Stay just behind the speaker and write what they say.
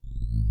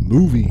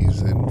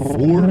movies in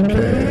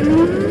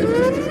 4K.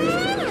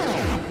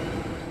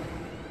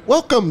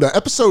 Welcome to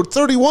episode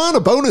 31, a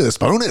bonus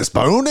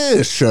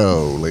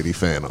show, Lady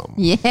Phantom.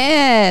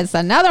 Yes,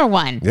 another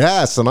one.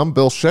 Yes, and I'm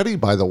Bill Shetty,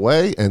 by the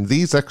way, and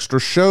these extra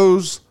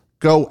shows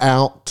go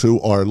out to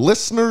our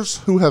listeners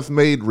who have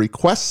made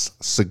requests,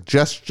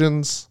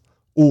 suggestions,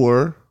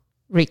 or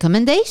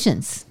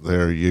recommendations.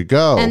 There you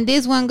go. And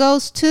this one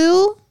goes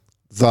to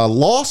The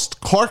Lost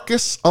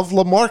Carcass of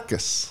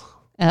Lamarcus.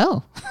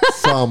 Oh.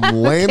 From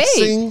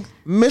Lansing,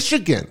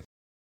 Michigan.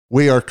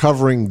 We are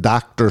covering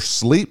Dr.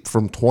 Sleep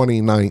from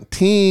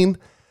 2019,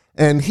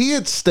 and he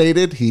had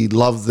stated he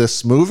loved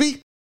this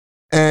movie,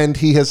 and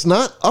he has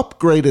not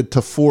upgraded to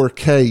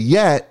 4K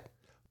yet,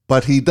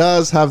 but he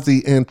does have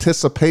the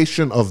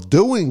anticipation of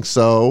doing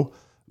so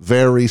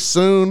very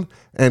soon,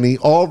 and he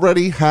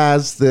already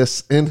has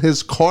this in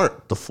his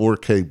cart, the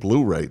 4K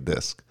Blu-ray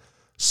disc.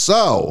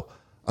 So,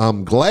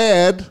 I'm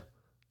glad,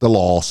 The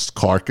Lost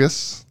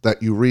Carcass,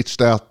 that you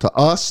reached out to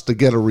us to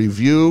get a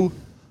review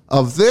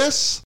of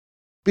this.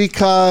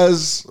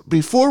 Because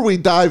before we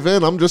dive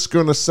in, I'm just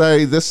going to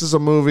say this is a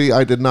movie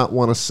I did not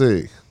want to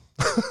see.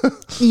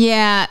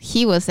 Yeah,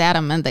 he was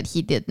adamant that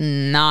he did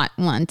not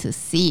want to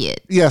see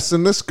it. Yes,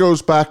 and this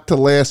goes back to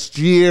last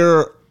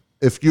year.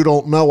 If you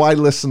don't know, I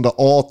listen to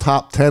all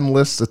top 10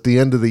 lists at the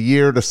end of the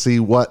year to see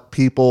what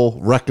people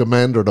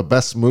recommend are the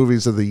best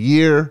movies of the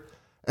year.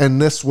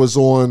 And this was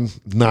on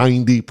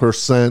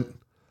 90%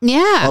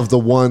 of the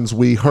ones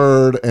we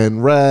heard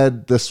and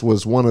read. This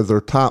was one of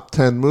their top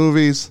 10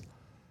 movies.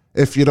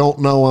 If you don't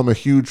know, I'm a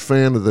huge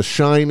fan of The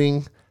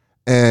Shining,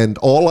 and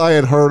all I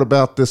had heard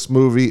about this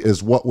movie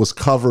is what was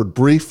covered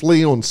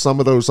briefly on some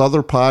of those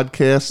other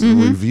podcasts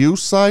and review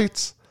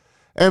sites,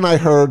 and I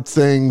heard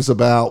things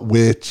about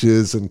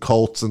witches and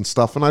cults and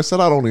stuff, and I said,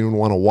 I don't even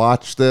want to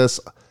watch this.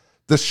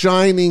 The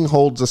Shining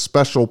holds a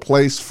special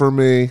place for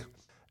me,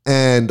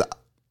 and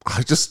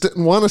I just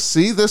didn't want to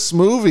see this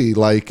movie.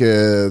 Like,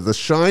 The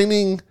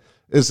Shining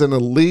is in a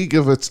league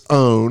of its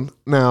own.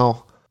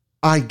 Now,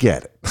 I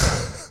get it.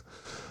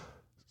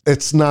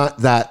 It's not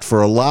that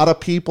for a lot of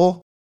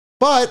people,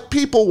 but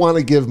people want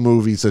to give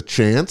movies a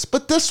chance.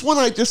 But this one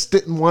I just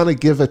didn't want to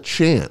give a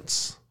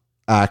chance,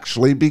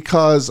 actually,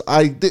 because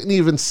I didn't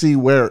even see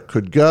where it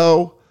could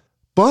go.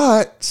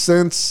 But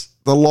since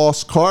The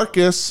Lost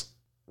Carcass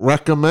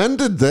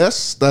recommended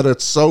this, that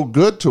it's so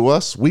good to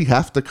us, we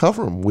have to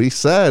cover them. We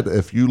said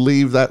if you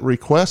leave that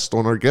request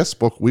on our guest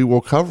book, we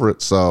will cover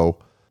it. So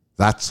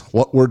that's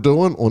what we're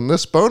doing on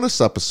this bonus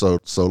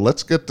episode. So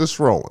let's get this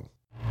rolling.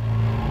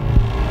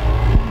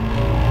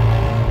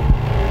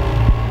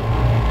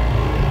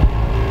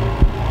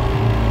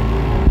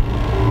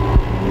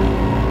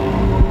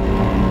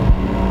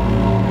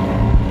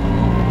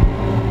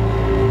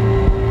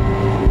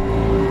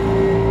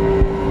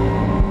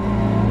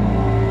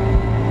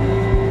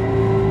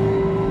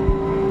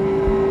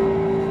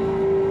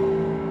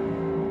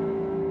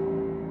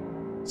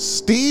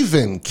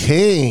 Stephen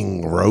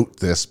King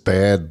wrote this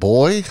bad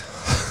boy.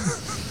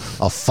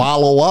 A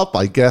follow-up,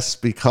 I guess,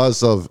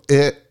 because of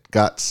it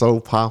got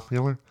so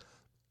popular.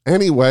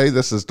 Anyway,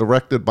 this is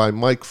directed by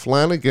Mike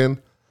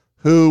Flanagan.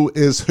 Who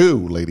is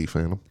who, Lady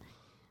Phantom?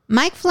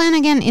 Mike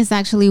Flanagan is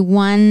actually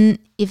one,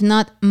 if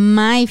not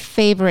my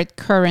favorite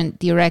current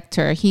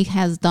director. He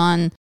has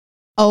done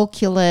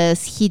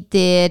Oculus. He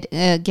did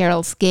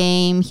Geralt's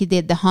Game. He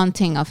did The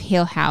Haunting of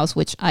Hill House,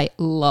 which I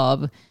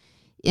love.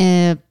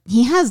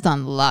 He has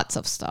done lots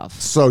of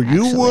stuff. So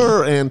you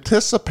were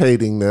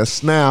anticipating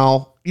this.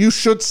 Now, you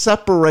should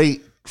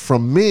separate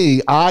from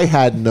me. I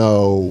had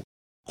no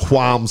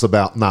qualms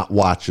about not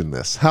watching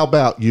this. How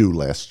about you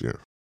last year?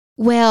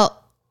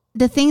 Well,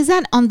 the things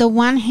that on the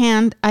one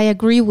hand, I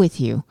agree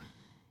with you.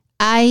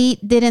 I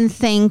didn't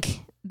think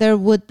there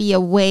would be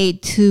a way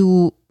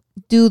to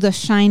do The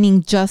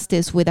Shining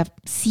justice with a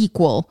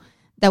sequel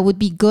that would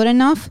be good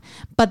enough.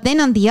 But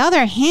then on the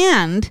other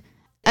hand,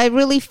 I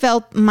really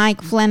felt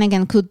Mike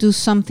Flanagan could do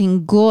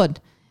something good.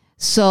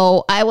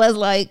 So I was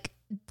like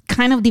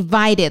kind of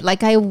divided.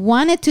 Like I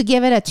wanted to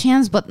give it a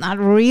chance, but not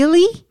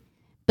really.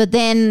 But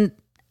then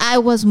I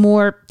was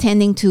more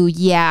tending to,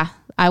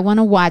 I want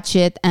to watch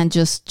it and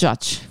just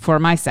judge for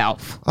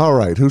myself. All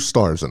right. Who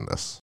stars in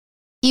this?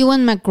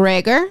 Ewan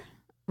McGregor,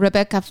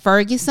 Rebecca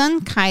Ferguson,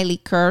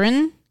 Kylie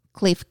Curran,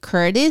 Cliff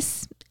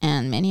Curtis,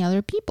 and many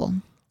other people.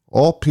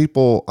 All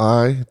people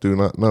I do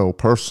not know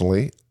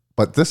personally.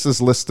 But this is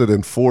listed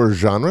in 4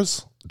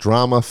 genres: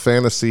 drama,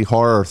 fantasy,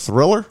 horror,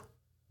 thriller.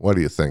 What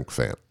do you think,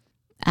 fan?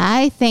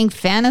 I think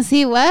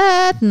fantasy.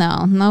 What?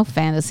 No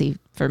fantasy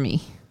for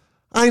me.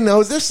 I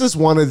know this is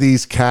one of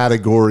these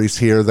categories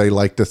here. They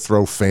like to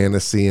throw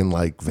fantasy in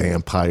like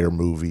vampire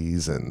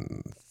movies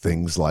and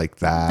things like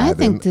that. I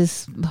think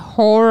this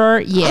horror,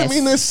 yes. I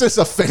mean, this is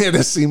a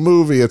fantasy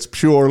movie. It's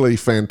purely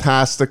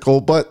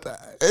fantastical, but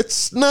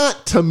it's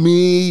not to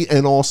me,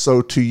 and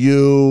also to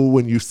you,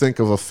 when you think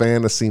of a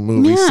fantasy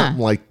movie,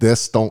 something like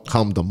this don't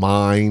come to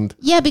mind.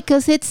 Yeah,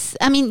 because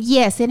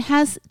yes, it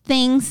has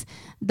things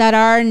that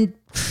are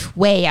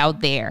way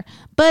out there.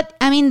 But,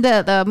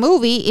 the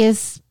movie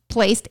is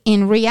placed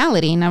in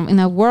reality, in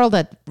a world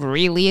that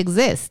really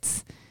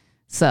exists.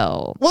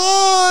 So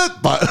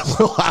what? But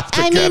we'll have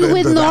to get with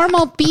into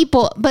normal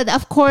people, but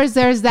of course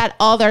there's that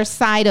other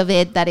side of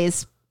it that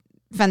is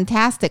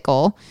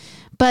fantastical.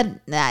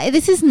 But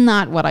this is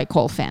not what I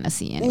call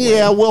fantasy anyway.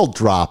 Yeah, we'll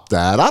drop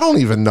that. I don't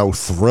even know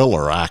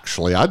thriller,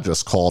 actually. I'd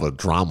just call it a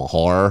drama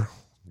horror.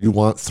 You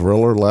want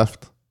thriller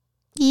left?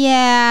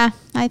 Yeah,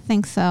 I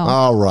think so.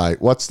 All right.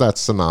 What's that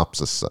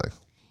synopsis say?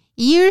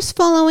 Years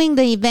following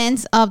the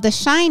events of The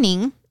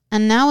Shining, a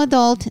now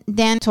adult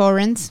Dan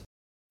Torrance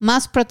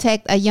must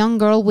protect a young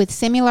girl with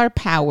similar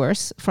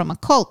powers from a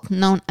cult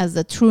known as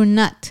the True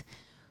Nut,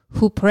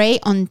 who prey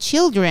on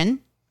children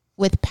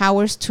with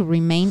powers to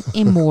remain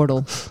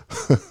immortal.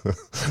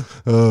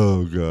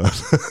 Oh, God.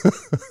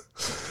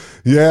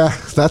 Yeah,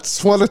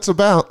 that's what it's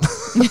about.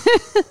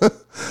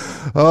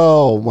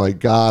 Oh, my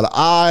God.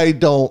 I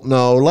don't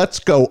know. Let's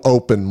go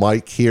open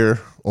mic here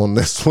on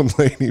this one,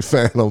 Lady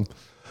Phantom.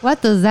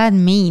 What does that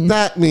mean?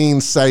 That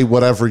means say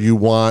whatever you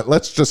want.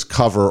 Let's just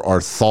cover our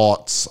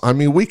thoughts. I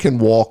mean, we can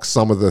walk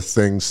some of the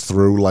things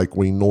through like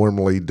we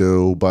normally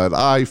do, but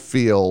I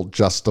feel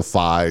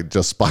justified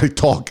just by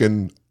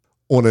talking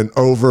on an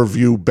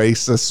overview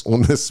basis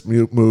on this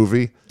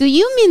movie. Do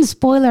you mean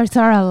spoilers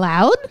are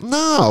allowed?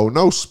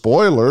 No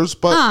spoilers,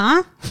 but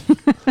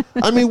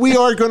I mean, we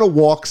are going to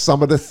walk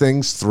some of the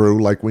things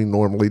through like we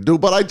normally do,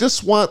 but I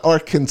just want our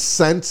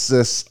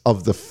consensus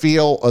of the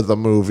feel of the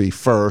movie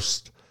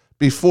first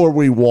before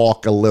we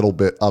walk a little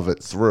bit of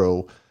it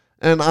through.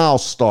 And I'll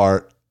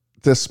start.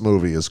 This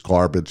movie is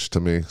garbage to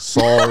me.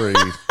 Sorry,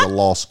 The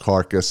Lost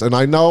Carcass. And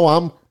I know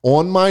I'm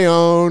on my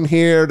own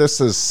here. This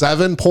is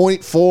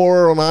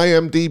 7.4 on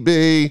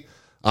IMDb.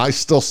 I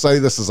still say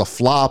this is a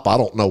flop. I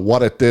don't know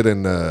what it did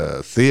in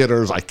the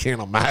theaters. I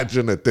can't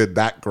imagine it did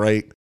that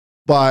great.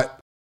 But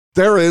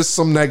there is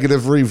some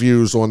negative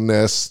reviews on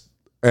this.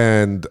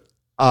 And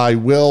I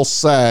will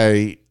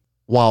say,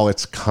 while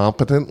it's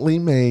competently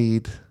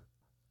made,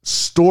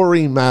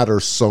 story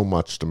matters so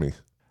much to me.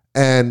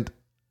 And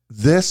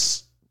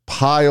this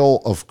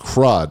pile of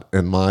crud,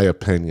 in my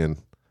opinion,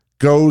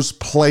 goes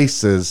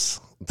places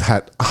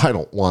that I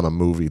don't want a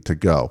movie to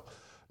go.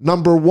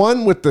 Number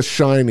one, with The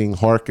Shining,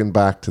 harken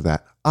back to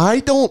that. I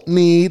don't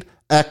need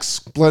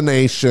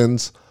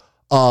explanations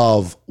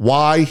of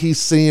why he's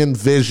seeing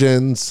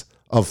visions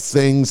of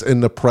things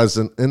in the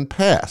present and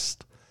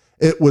past.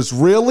 It was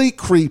really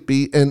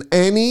creepy, and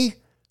any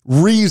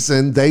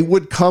reason they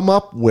would come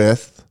up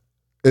with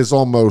is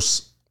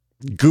almost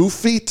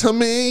goofy to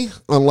me,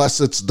 unless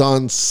it's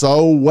done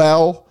so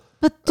well.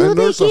 But do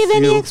they give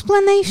any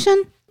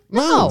explanation?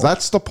 No,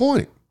 that's the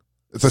point.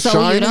 The So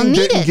Shining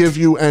didn't give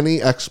you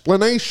any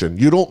explanation.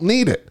 You don't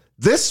need it.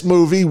 This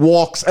movie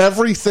walks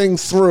everything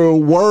through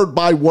word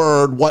by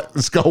word what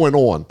is going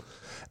on.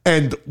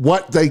 And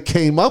what they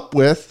came up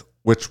with,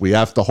 which we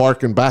have to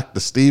harken back to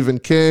Stephen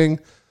King.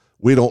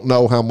 We don't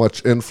know how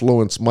much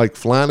influence Mike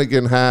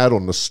Flanagan had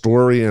on the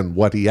story and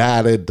what he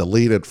added,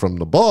 deleted from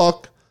the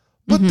book.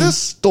 But this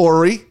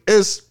story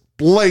is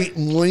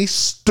blatantly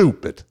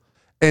stupid.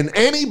 And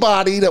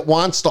anybody that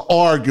wants to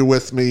argue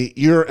with me,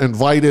 you're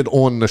invited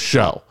on the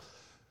show.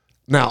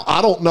 Now,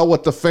 I don't know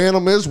what the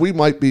Phantom is. We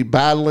might be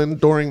battling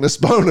during this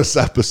bonus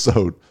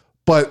episode.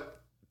 But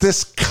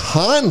this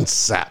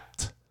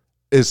concept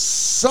is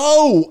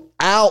so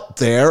out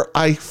there,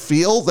 I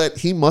feel that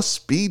he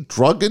must be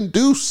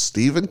drug-induced,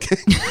 Stephen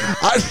King.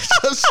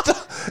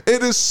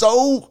 It is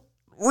so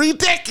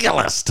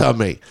ridiculous to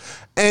me.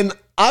 And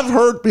I've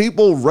heard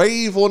people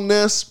rave on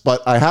this,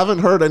 but I haven't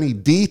heard any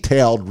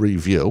detailed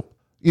review.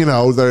 You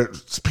know,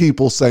 there's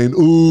people saying,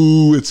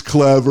 ooh, it's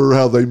clever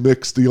how they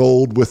mix the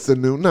old with the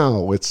new.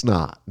 No, it's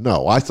not.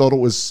 No, I thought it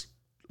was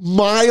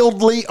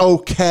mildly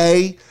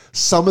okay.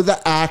 Some of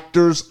the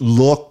actors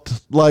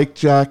looked like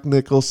Jack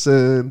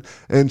Nicholson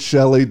and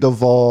Shelley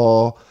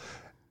Duvall,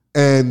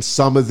 and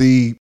some of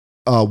the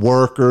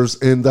workers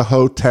in the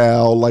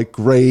hotel, like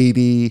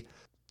Grady,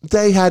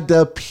 they had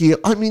to appeal.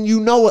 I mean, you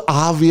know,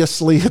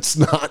 obviously it's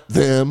not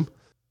them.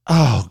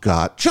 Oh,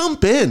 God.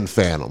 Jump in,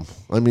 Phantom.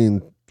 I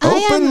mean,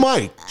 open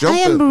mic. Jump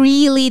in. I am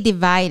really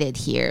divided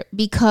here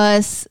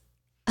because,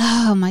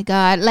 oh, my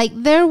God. Like,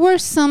 there were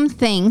some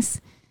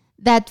things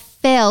that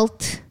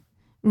felt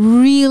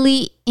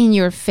really in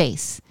your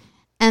face.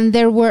 And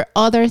there were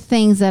other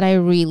things that I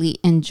really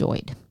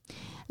enjoyed.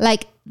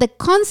 Like, the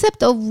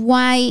concept of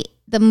why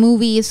the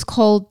movie is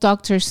called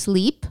Dr.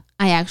 Sleep,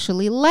 I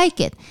actually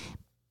like it.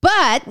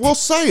 But we'll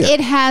say it.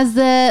 It has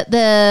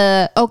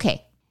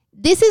okay.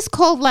 This is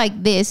called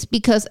like this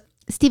because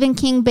Stephen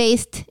King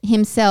based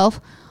himself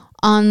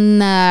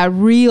on a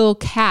real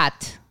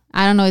cat.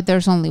 I don't know if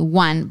there's only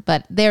one,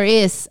 but there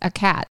is a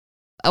cat,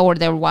 or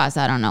there was,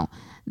 I don't know,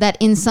 that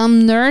in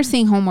some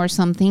nursing home or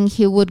something,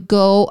 he would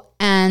go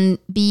and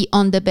be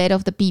on the bed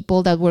of the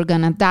people that were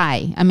going to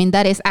die. I mean,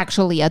 that is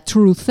actually a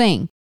true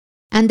thing.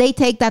 And they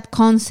take that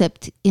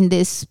concept in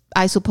this,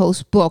 I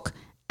suppose, book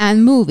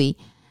and movie.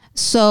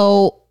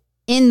 So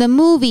in the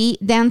movie,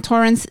 Dan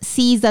Torrance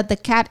sees that the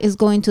cat is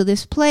going to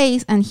this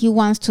place and he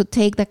wants to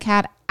take the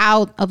cat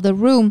out of the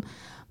room.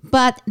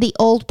 But the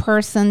old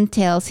person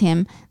tells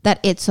him that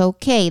it's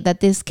okay, that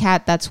this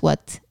cat, that's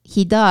what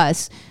he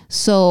does.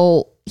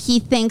 So he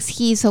thinks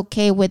he's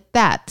okay with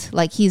that.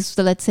 Like he's,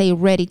 let's say,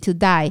 ready to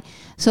die.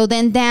 So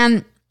then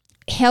Dan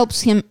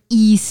helps him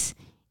ease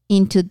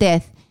into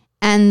death.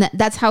 And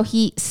that's how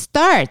he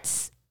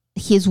starts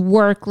his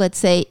work, let's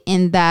say,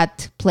 in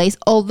that place.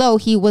 Although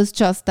he was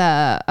just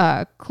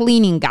a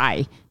cleaning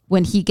guy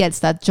when he gets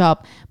that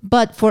job.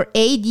 But for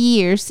 8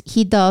 years,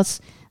 he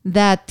does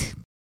that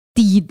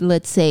deed,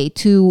 let's say,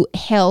 to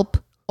help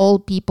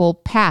old people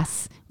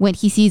pass when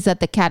he sees that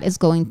the cat is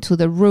going to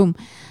the room.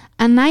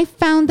 And I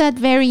found that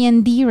very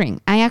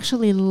endearing. I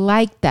actually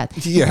liked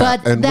that. Yeah,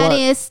 but and that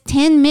is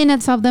 10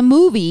 minutes of the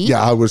movie.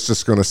 Yeah, I was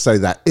just going to say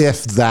that.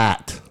 If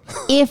that.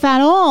 If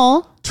at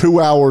all. 2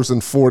 hours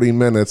and 40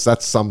 minutes,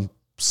 that's some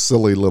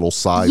silly little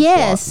side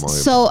yes. plot.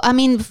 So, I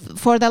mean,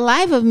 for the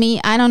life of me,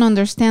 I don't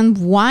understand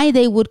why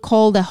they would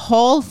call the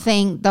whole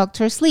thing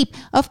Dr. Sleep.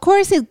 Of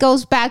course, it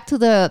goes back to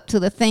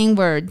the thing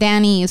where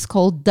Danny is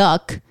called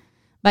Duck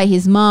by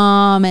his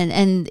mom.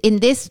 And in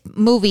this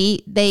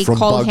movie, they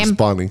call him... From Bugs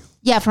Bunny.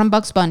 Yeah, from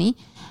Bugs Bunny.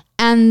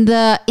 And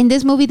in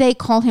this movie, they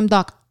call him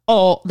Doc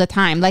all the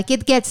time. Like,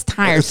 it gets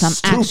tiresome,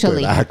 It's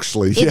stupid,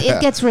 actually. Yeah.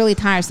 It gets really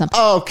tiresome.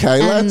 Okay,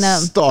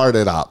 let's start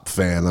it up,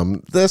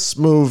 Phantom. This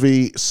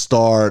movie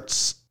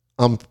starts...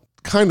 I'm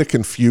kind of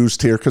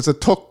confused here because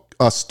it took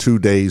us 2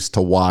 days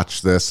to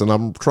watch this, and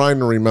I'm trying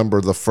to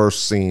remember the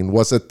first scene.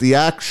 Was it the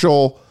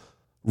actual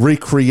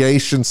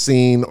recreation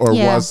scene, or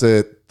was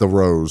it the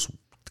Rose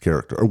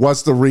character, or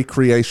was the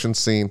recreation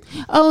scene?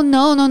 Oh,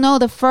 no.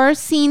 The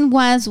first scene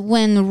was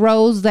when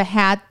Rose the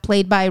Hat,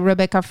 played by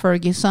Rebecca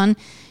Ferguson,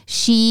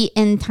 she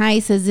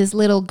entices this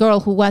little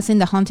girl who was in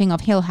The Haunting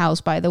of Hill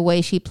House, by the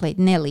way. She played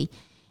Nellie.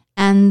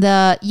 And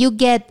you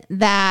get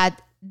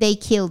that they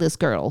kill this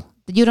girl.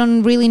 You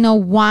don't really know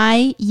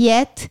why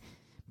yet,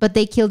 but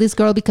they kill this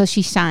girl because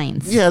she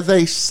shines. Yeah,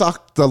 they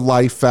suck the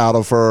life out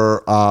of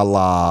her, a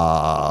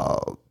la...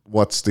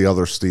 What's the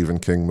other Stephen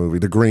King movie?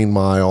 The Green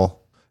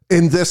Mile.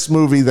 In this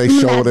movie, they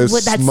show it as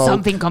that's smoke.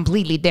 something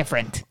completely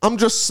different. I'm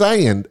just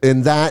saying,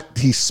 in that,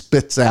 he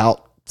spits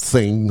out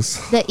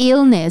things. The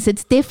illness,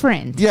 it's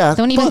different. Yeah,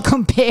 Don't even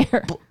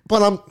compare.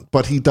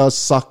 But he does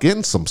suck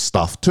in some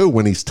stuff, too,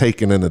 when he's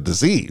taken in a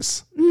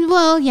disease.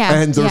 Well, yeah.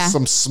 And there's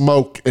some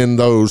smoke in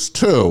those,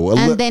 too.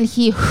 And then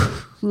he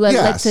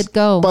lets it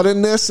go. But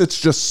in this, it's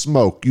just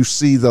smoke. You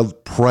see the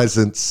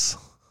presence.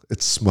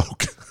 It's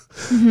smoke.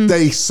 Mm-hmm.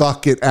 They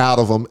suck it out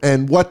of him.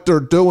 And what they're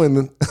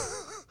doing...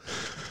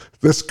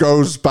 This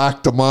goes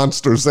back to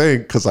Monsters, Inc.,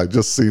 because I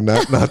just seen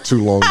that not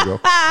too long ago.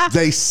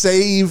 They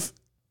save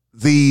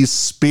these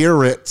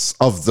spirits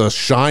of the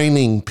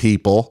Shining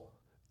people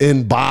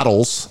in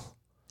bottles.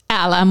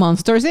 A la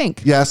Monsters, Inc.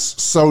 Yes,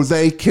 so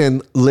they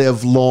can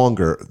live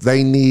longer.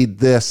 They need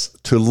this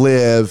to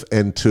live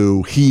and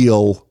to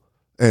heal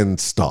and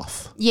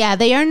stuff. Yeah,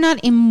 they are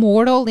not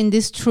immortal in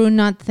this True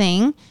Not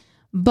thing,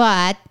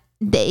 but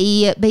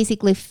they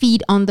basically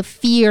feed on the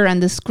fear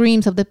and the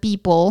screams of the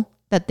people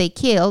that they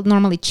killed,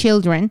 normally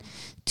children,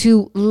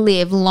 to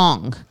live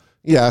long.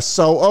 Yeah,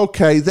 so,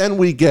 okay, then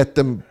we get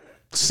them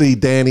see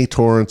Danny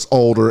Torrance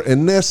older,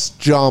 and this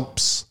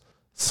jumps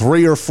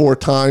 3 or 4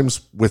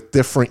 times with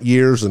different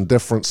years and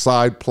different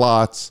side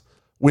plots.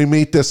 We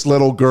meet this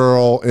little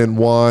girl in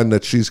one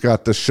that she's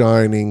got the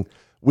Shining.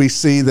 We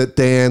see that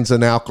Dan's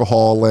an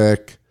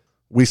alcoholic.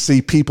 We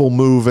see people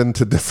moving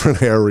to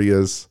different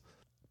areas.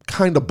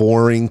 Kind of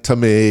boring to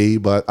me,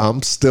 but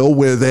I'm still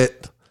with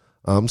it.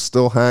 I'm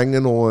still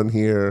hanging on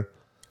here.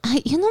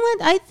 You know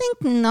what?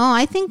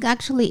 I think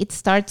actually it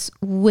starts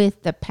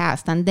with the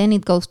past and then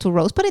it goes to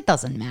Rose, but it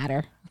doesn't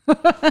matter.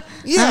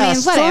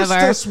 Yes, whatever.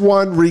 There's this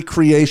one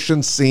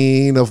recreation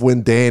scene of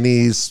when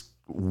Danny's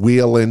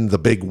wheeling the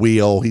big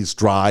wheel. He's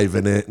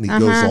driving it and he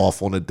goes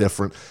off on a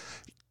different...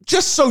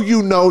 Just so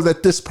you know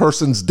that this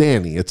person's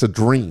Danny. It's a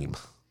dream,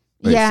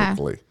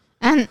 basically.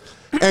 Yeah.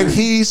 And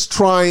he's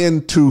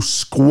trying to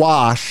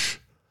squash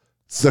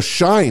The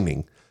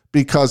Shining,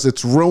 because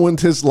it's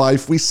ruined his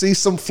life. We see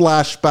some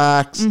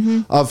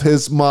flashbacks of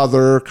his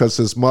mother, because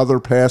his mother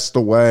passed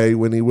away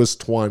when he was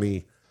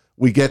 20.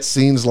 We get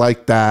scenes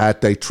like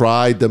that. They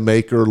tried to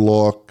make her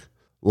look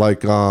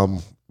like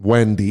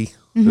Wendy,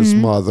 his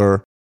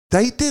mother.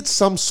 They did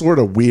some sort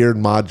of weird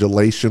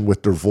modulation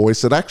with their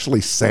voice. It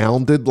actually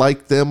sounded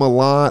like them a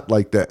lot,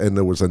 like that, and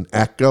there was an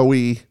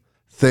echoey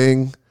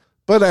thing.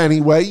 But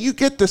anyway, you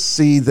get to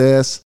see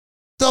this.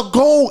 The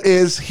goal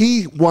is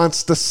he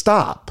wants to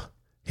stop.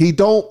 He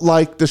don't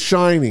like The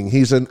Shining.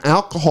 He's an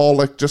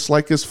alcoholic, just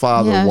like his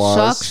father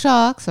was.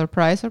 Shock,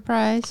 surprise,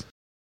 surprise.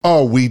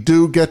 Oh, we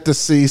do get to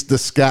see the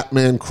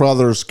Scatman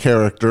Crothers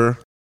character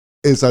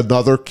is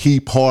another key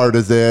part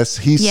of this.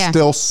 He's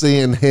still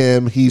seeing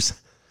him.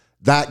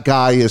 That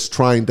guy is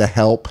trying to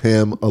help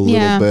him a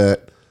little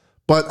bit.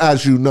 But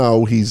as you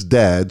know, he's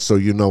dead, so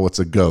you know it's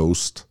a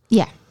ghost.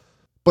 Yeah.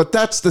 But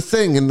that's the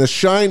thing. In The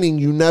Shining,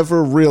 you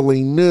never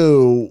really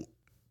knew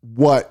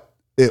what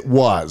it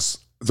was.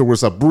 There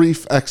was a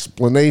brief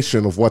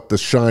explanation of what The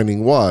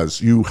Shining was.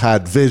 You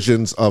had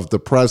visions of the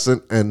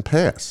present and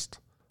past.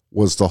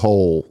 was the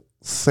whole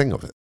thing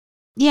of it.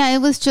 Yeah, it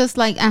was just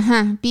like,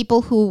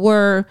 people who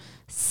were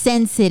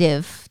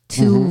sensitive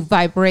to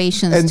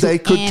vibrations, And to they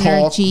could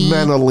energy. talk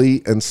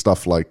mentally and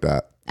stuff like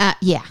that.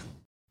 Yeah.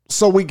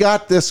 So we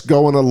got this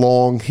going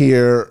along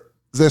here.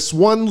 This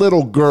one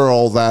little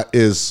girl that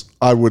is,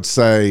 I would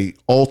say,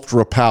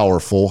 ultra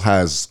powerful,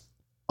 has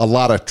a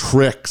lot of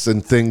tricks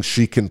and things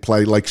she can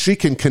play. Like she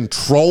can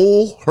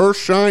control her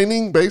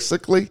shining,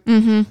 basically.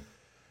 Mm-hmm.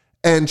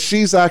 And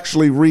she's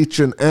actually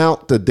reaching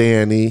out to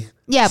Danny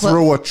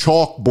through a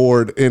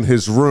chalkboard in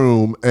his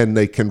room, and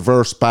they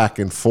converse back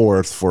and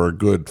forth for a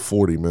good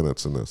 40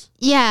 minutes in this.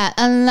 Yeah,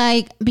 and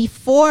like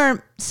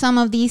before some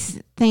of these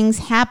things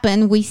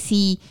happen, we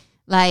see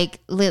like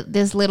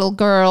this little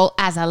girl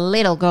as a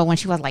little girl when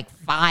she was like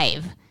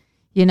 5,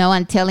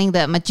 and telling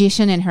the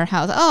magician in her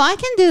house, oh, I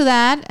can do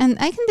that, and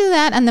I can do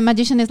that. And the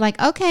magician is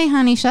like, okay,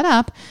 honey, shut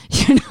up.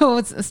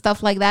 It's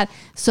stuff like that.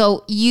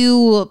 So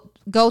you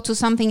go to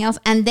something else,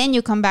 and then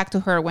you come back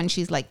to her when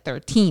she's like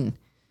 13.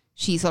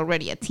 She's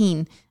already a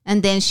teen.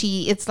 And then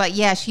she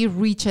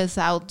reaches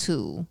out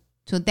to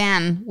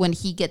Dan when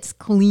he gets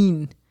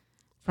clean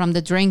from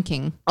the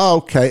drinking.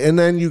 Okay, and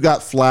then you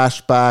got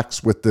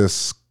flashbacks with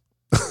this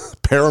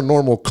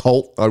paranormal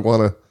cult, I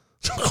want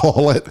to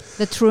call it.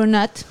 The True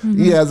Nut.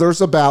 Mm-hmm. Yeah, there's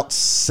about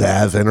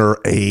 7 or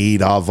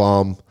 8 of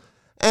them.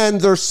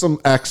 And there's some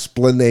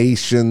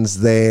explanations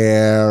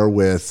there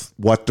with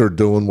what they're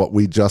doing, what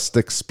we just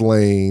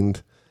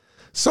explained.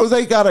 So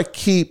they got to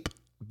keep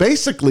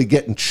basically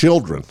getting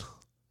children.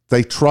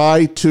 They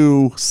try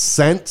to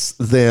sense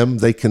them.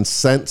 They can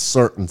sense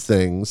certain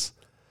things.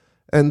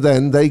 And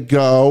then they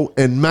go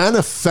and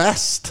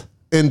manifest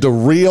into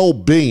real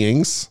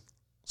beings.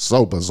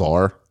 So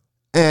bizarre.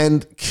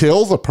 And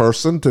kill the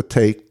person to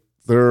take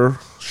their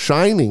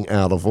shining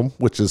out of them,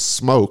 which is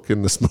smoke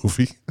in this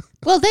movie.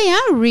 Well, they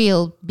are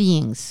real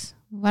beings.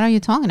 What are you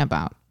talking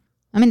about?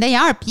 I mean, they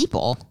are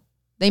people.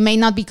 They may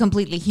not be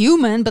completely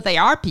human, but they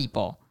are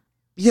people.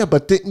 Yeah,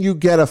 but didn't you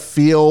get a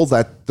feel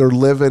that they're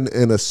living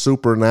in a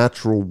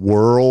supernatural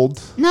world,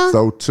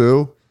 though,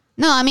 too?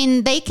 No, I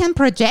mean, they can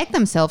project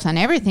themselves and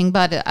everything,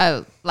 but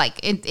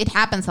it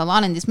happens a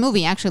lot in this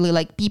movie, actually,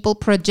 like people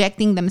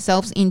projecting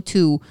themselves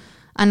into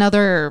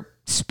another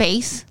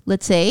space,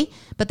 let's say,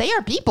 but they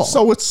are people.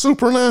 So it's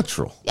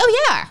supernatural.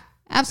 Oh, yeah,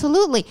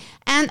 absolutely.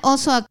 And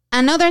also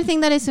another thing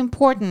that is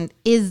important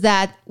is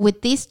that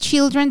with these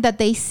children that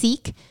they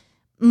seek,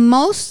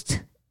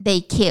 most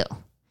they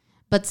kill,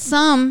 but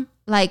some,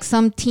 like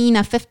some teen,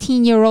 a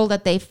 15-year-old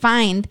that they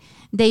find,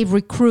 they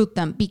recruit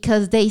them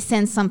because they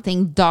sense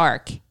something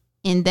dark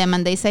in them,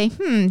 and they say,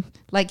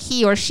 like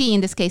he or she,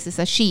 in this case is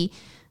a she,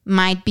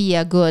 might be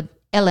a good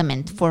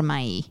element for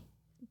my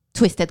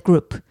twisted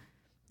group.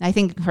 I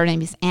think her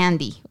name is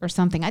Andy or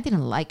something. I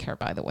didn't like her,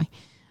 by the way.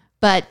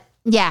 But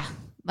yeah,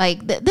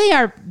 like they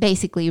are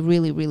basically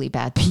really, really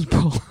bad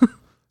people.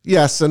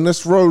 Yes, and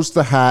this Rose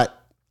the Hat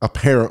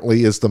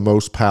apparently is the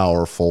most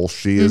powerful.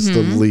 She is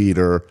the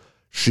leader.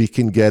 She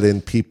can get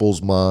in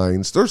people's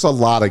minds. There's a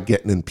lot of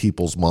getting in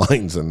people's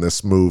minds in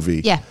this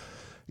movie. Yeah.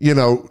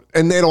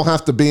 And they don't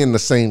have to be in the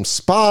same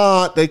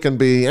spot. They can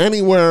be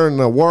anywhere in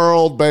the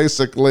world,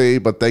 basically,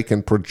 but they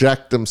can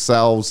project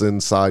themselves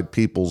inside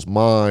people's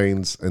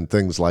minds and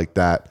things like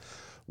that,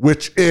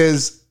 which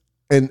is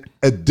an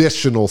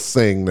additional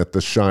thing that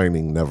The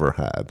Shining never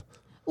had.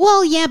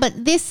 Well, yeah, but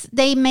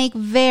they make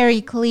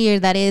very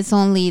clear that it's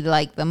only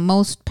like the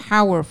most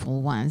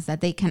powerful ones that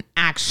they can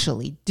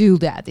actually do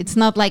that. It's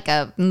not like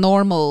a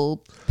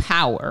normal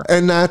power.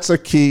 And that's a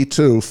key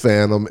too,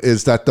 Phantom,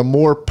 is that the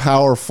more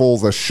powerful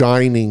the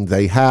Shining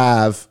they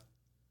have,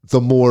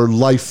 the more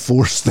life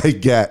force they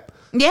get.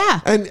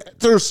 Yeah. And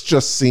there's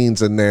just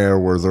scenes in there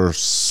where they're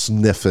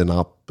sniffing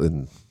up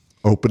and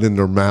opening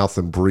their mouth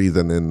and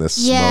breathing in this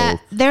smoke.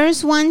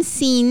 There's one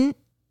scene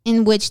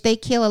in which they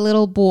kill a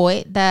little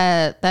boy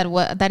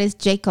that is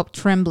Jacob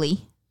Tremblay.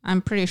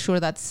 I'm pretty sure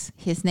that's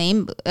his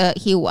name.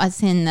 He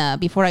was in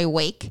Before I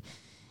Wake,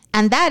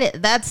 and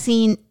that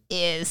scene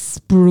is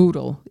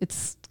brutal. It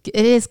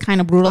is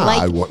kind of brutal.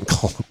 I wouldn't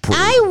call it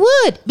brutal.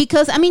 I would,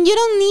 because I mean you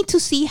don't need to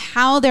see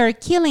how they're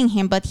killing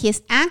him, but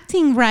his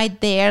acting right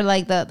there,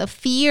 like the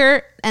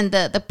fear and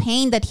the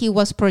pain that he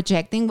was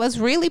projecting, was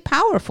really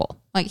powerful.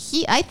 Like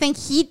I think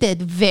he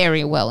did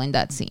very well in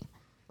that scene.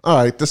 All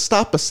right, to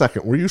stop a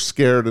second, were you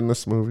scared in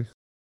this movie?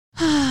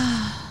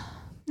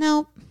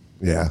 No.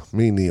 Yeah,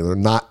 me neither.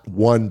 Not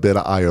one bit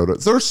of iota.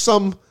 There's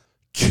some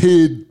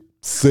kid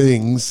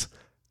things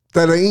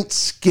that ain't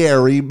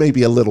scary,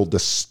 maybe a little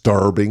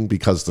disturbing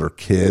because they're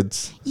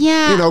kids.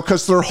 Yeah.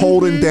 Because they're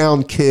holding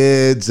down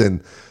kids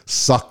and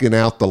sucking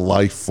out the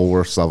life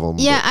force of them.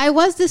 Yeah, I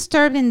was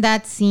disturbed in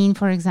that scene,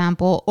 for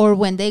example, or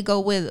when they go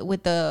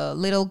with the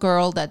little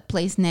girl that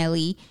plays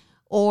Nellie.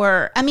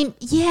 Or, I mean,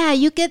 yeah,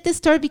 you get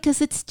disturbed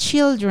because it's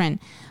children,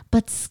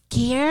 but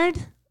scared?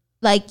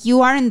 like you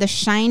are in The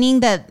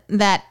Shining,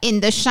 that in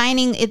The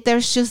Shining,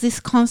 there's just this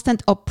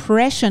constant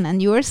oppression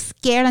and you're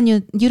scared and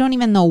you don't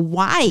even know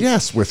why.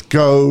 Yes, with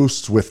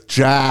ghosts, with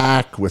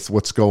Jack, with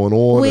what's going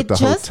on at the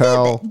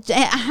hotel.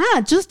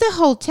 Just the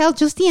hotel,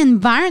 just the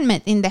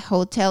environment in the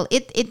hotel.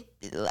 In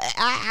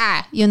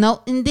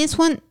this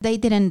one, they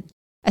didn't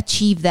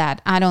achieve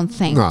that, I don't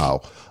think.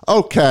 No.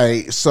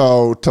 Okay,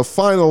 so to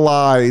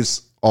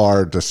finalize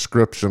our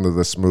description of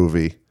this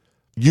movie,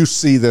 you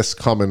see this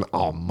coming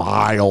a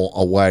mile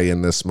away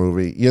in this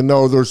movie. You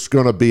know there's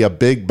going to be a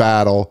big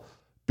battle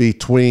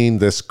between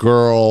this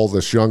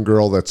young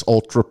girl that's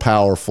ultra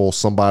powerful,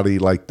 somebody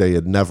like they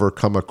had never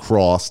come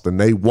across, and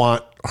they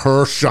want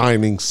her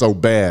shining so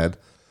bad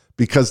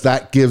because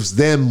that gives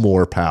them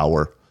more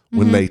power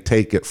when they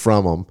take it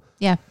from them.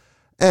 Yeah.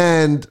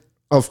 And,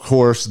 of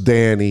course,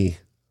 Danny.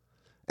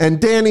 And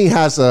Danny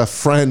has a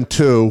friend,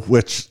 too,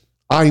 which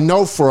I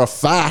know for a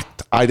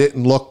fact, I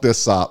didn't look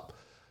this up.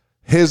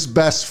 His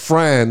best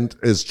friend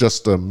is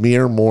just a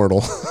mere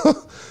mortal.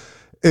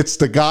 It's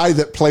the guy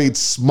that played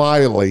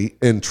Smiley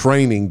in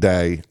Training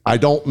Day. I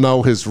don't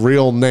know his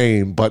real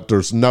name, but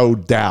there's no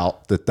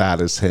doubt that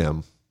is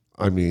him.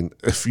 I mean,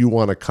 if you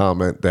want to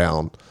comment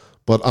down,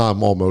 but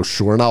I'm almost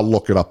sure, and I'll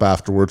look it up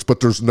afterwards, but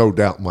there's no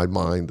doubt in my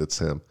mind it's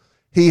him.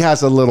 He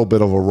has a little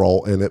bit of a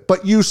role in it,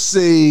 but you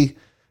see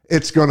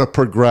it's going to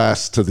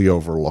progress to the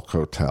Overlook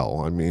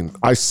Hotel. I mean,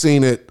 I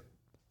seen it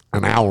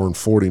an hour and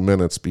 40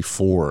 minutes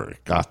before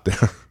it got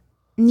there.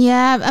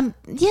 Yeah,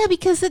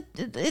 because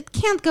it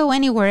can't go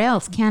anywhere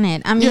else, can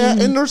it? I mean, yeah,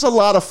 and there's a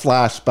lot of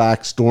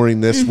flashbacks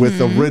during this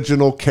with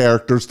original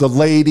characters.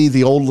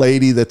 The old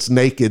lady that's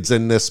naked's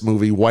in this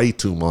movie way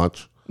too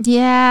much.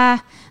 Yeah,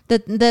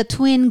 the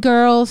twin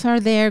girls are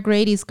there,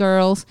 Grady's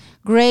girls.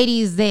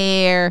 Grady's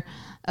there.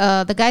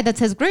 The guy that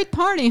says, "Great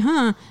party,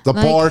 huh?" The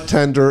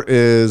bartender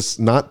is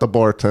not the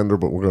bartender,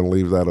 but we're going to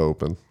leave that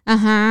open.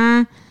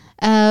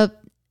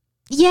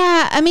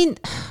 Yeah, I mean,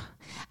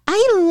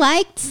 I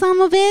liked some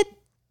of it,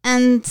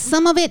 and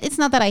some of it, it's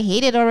not that I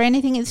hate it or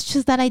anything, it's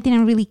just that I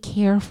didn't really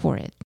care for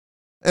it.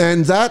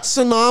 And that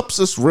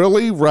synopsis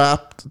really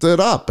wrapped it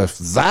up. If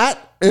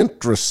that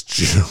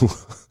interests you,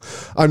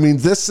 I mean,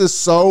 this is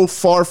so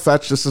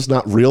far-fetched. This is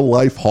not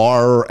real-life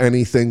horror or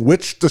anything,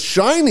 which The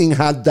Shining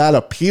had that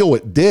appeal.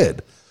 It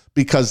did,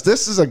 because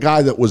this is a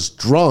guy that was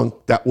drunk,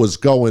 that was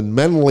going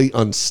mentally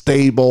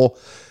unstable.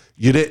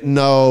 You didn't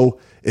know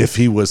if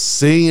he was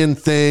seeing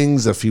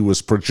things, if he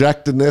was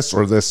projecting this,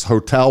 or this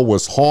hotel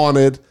was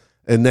haunted,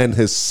 and then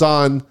his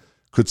son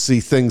could see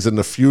things in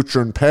the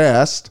future and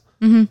past,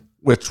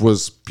 which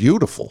was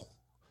beautiful.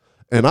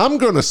 And I'm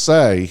going to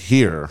say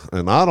here,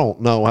 and I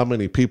don't know how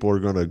many people are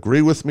going to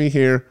agree with me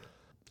here,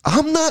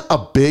 I'm not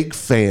a big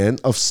fan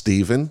of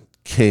Stephen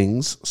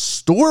King's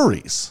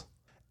stories.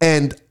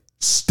 And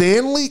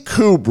Stanley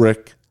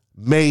Kubrick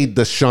made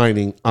The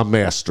Shining a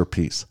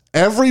masterpiece.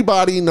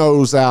 Everybody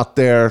knows out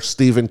there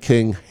Stephen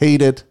King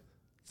hated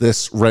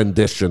this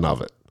rendition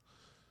of it.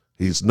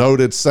 He's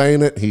noted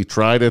saying it. He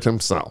tried it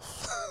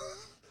himself.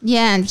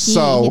 Yeah, and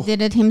he did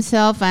it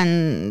himself,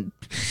 and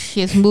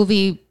his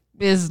movie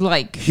is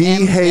like...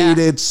 He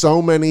hated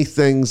so many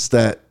things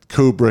that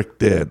Kubrick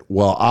did.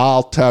 Well,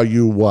 I'll tell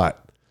you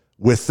what.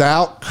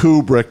 Without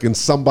Kubrick and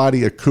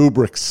somebody of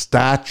Kubrick's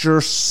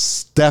stature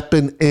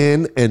stepping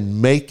in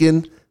and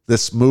making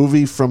this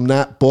movie from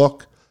that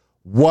book,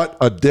 what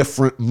a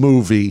different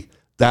movie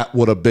that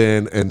would have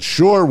been, and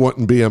sure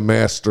wouldn't be a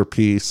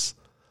masterpiece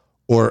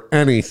or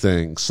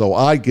anything. So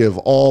I give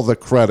all the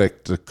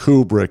credit to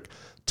Kubrick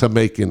to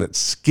making it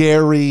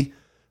scary,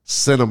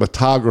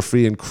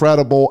 cinematography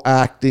incredible,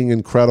 acting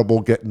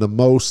incredible, getting the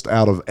most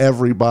out of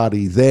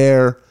everybody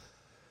there,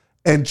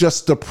 and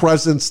just the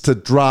presence to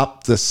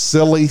drop the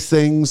silly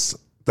things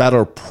that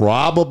are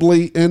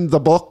probably in the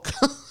book.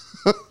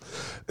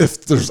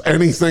 If there's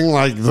anything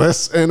like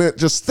this in it,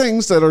 just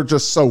things that are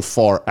just so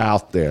far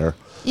out there.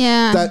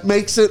 Yeah. That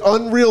makes it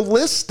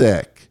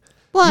unrealistic.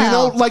 Well, you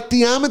know, like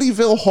the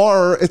Amityville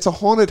Horror, it's a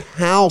haunted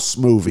house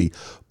movie,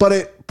 but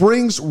it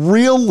brings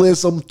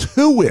realism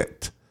to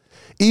it.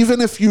 Even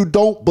if you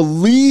don't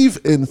believe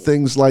in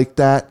things like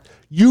that,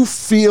 you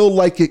feel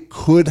like it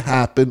could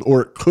happen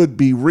or it could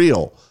be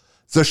real.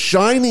 The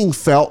Shining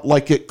felt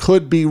like it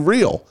could be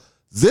real.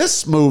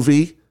 This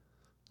movie,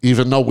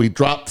 even though we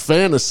dropped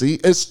fantasy,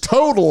 is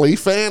totally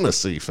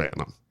fantasy,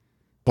 Phantom.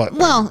 But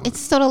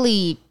it's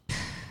totally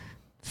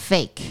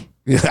fake.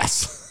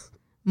 Yes.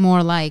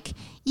 More like.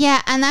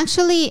 Yeah, and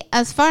actually,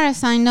 as far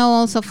as I know,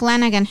 also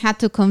Flanagan had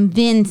to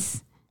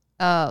convince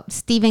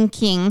Stephen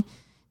King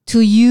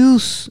to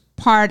use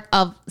part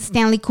of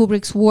Stanley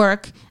Kubrick's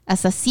work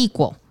as a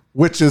sequel.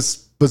 Which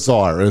is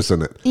bizarre,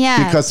 isn't it?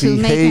 Yeah. Because he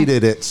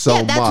hated it so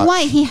much. Yeah, that's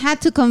why he had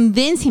to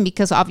convince him,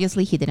 because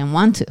obviously he didn't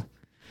want to.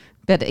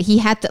 But he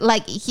had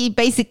to, he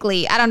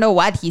basically, I don't know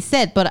what he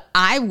said, but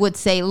I would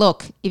say,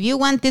 look, if you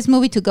want this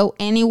movie to go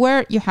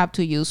anywhere, you have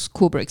to use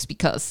Kubrick's,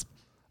 because...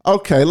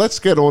 Okay, let's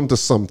get on to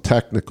some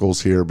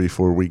technicals here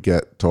before we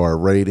get to our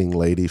rating,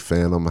 Lady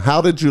Phantom.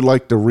 How did you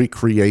like the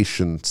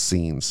recreation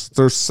scenes?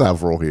 There's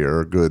several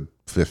here, a good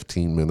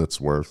 15 minutes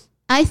worth.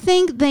 I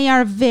think they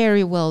are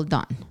very well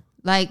done.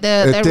 Like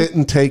it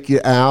didn't take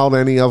you out,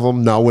 any of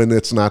them, knowing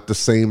it's not the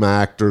same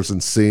actors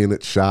and seeing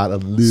it shot a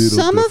little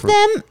some different.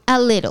 of them a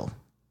little.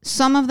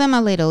 Some of them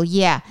a little,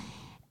 yeah.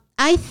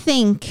 I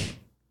think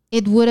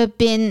it would have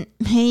been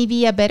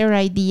maybe a better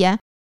idea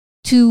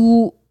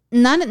to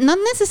not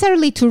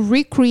necessarily to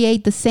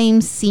recreate the same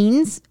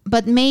scenes,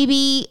 but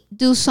maybe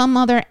do some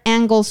other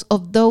angles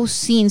of those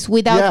scenes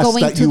without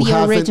going to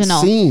the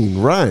original.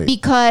 Seen, right.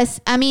 Because,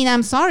 I mean,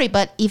 I'm sorry,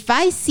 but if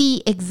I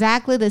see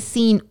exactly the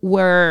scene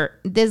where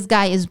this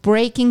guy is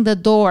breaking the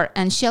door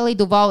and Shelley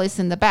Duvall is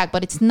in the back,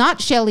 but it's not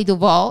Shelley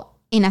Duvall,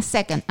 in a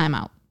second, I'm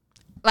out.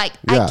 Like,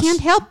 yes. I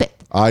can't help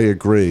it. I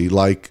agree.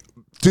 Like,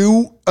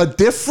 do a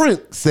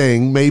different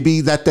thing,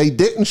 maybe that they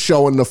didn't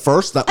show in the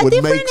first that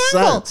would make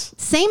sense.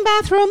 Same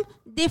bathroom,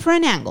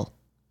 different angle.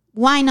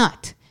 Why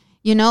not?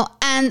 You know,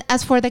 and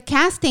as for the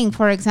casting,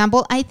 for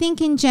example, I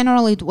think in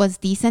general it was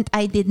decent.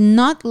 I did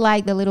not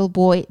like the little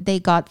boy they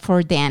got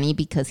for Danny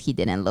because he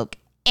didn't look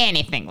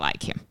anything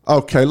like him.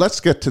 Okay, let's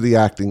get to the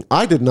acting.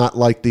 I did not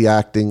like the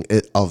acting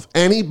of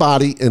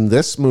anybody in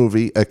this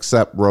movie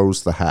except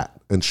Rose the Hat,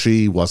 and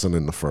she wasn't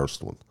in the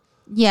first one.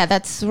 Yeah,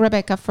 that's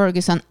Rebecca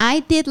Ferguson.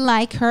 I did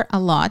like her a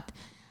lot.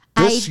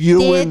 This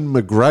Ewan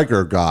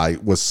McGregor guy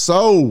was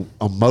so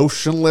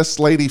emotionless,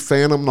 Lady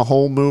Phantom, the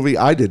whole movie.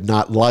 I did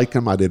not like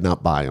him. I did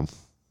not buy him.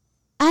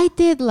 I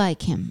did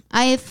like him.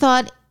 I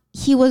thought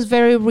he was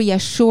very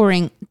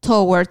reassuring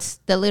towards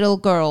the little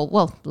girl.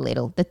 Well,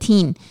 the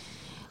teen.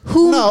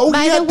 Who, no,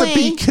 he had to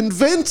be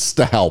convinced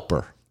to help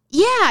her.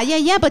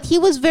 Yeah. But he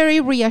was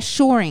very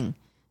reassuring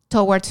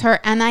towards her,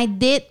 and I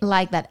did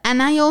like that.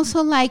 And I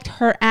also liked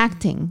her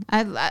acting.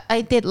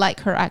 I did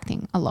like her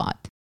acting a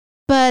lot.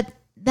 But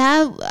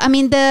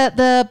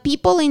the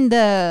people in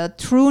the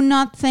True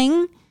Knot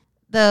thing,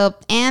 the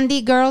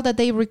Andy girl that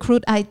they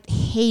recruit, I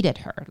hated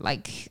her.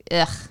 Like,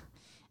 ugh.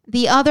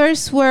 The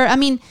others were,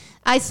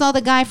 I saw the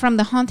guy from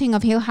The Haunting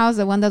of Hill House,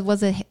 the one that was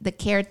the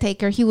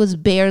caretaker. He was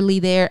barely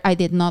there. I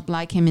did not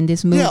like him in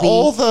this movie. Yeah,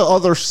 all the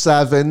other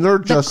 7, they're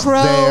just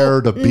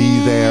there to be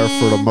there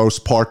for the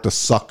most part to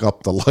suck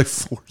up the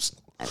life force.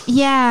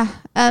 Yeah.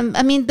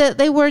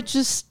 They were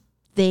just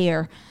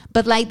there.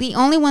 But like the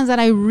only ones that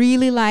I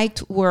really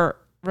liked were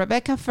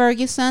Rebecca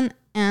Ferguson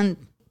and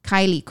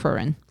Kylie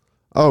Curran.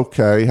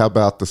 Okay, how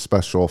about the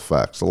special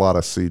effects? A lot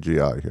of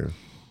CGI here.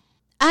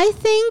 I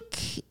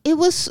think it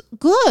was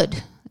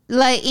good.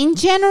 Like in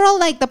general,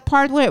 like the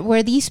part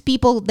where these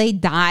people, they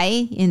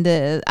die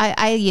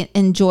I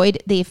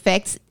enjoyed the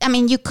effects.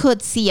 You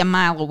could see a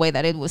mile away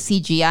that it was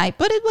CGI,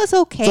 but it was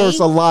okay. There's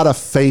a lot of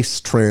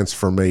face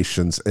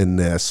transformations in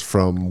this,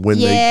 from when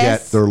they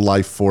get their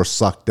life force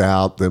sucked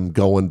out, them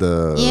going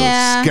to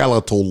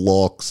skeletal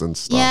looks and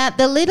stuff. Yeah,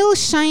 the little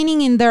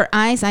shining in their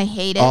eyes, I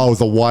hated. Oh,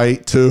 the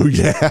white too,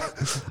 yeah.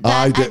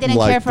 I didn't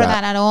like care for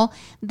that at all.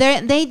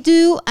 They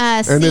do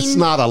a scene. And it's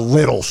not a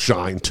little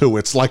shine too.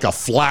 It's like a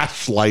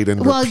flashlight in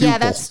her pupil. Yeah,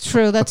 that's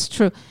true. That's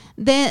true.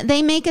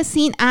 They make a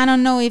scene. I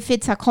don't know if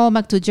it's a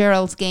callback to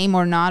Gerald's Game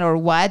or not or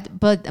what,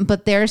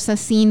 but there's a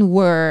scene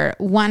where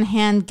one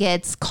hand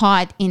gets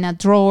caught in a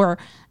drawer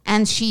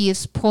and she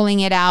is pulling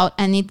it out,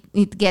 and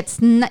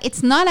it's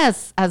not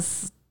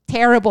as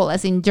terrible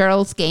as in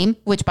Gerald's Game,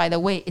 which, by the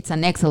way, it's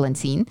an excellent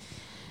scene.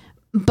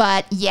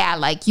 But yeah,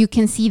 like you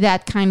can see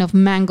that kind of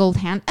mangled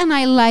hand, and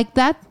I like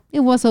that. It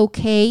was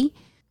okay.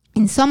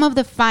 In some of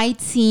the fight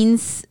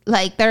scenes,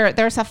 like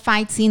there's a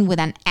fight scene with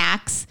an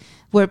axe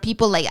where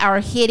people like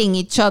are hitting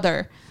each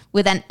other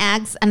with an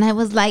axe, and I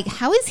was like,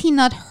 how is he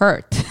not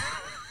hurt?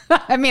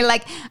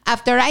 Like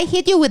after I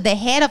hit you with the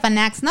head of an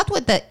axe, not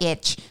with the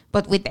itch,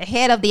 but with the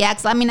head of the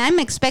axe, I'm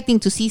expecting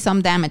to see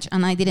some damage,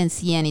 and I didn't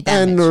see any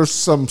damage. And there's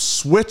some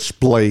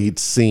switchblade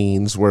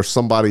scenes where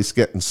somebody's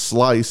getting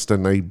sliced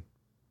and they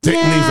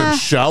didn't even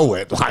show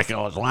it. Like,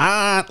 I was,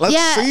 what?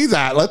 Let's see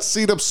that. Let's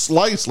see them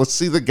slice. Let's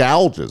see the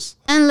gouges.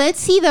 And let's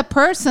see the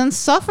person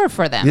suffer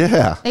for them.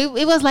 Yeah.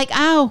 It was like,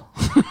 ow.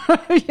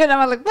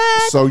 I'm like,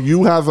 what? So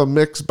you have a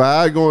mixed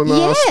bag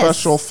on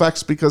special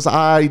effects, because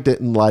I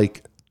didn't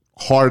like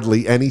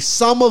hardly any.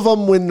 Some of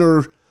them, when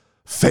their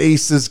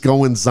face is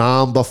going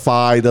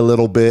zombified a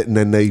little bit and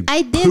then they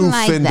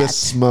poof into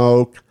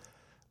smoke,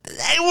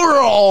 they were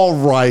all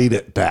right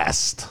at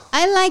best.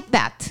 I like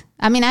that.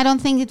 I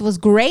don't think it was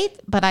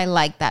great, but I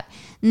like that.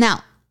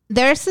 Now,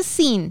 there's a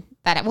scene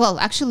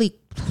actually,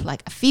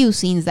 like a few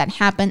scenes that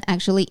happen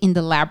actually in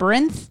the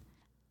labyrinth.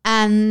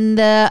 And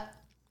I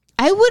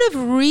would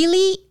have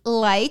really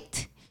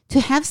liked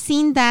to have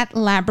seen that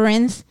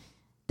labyrinth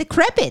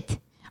decrepit.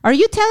 Are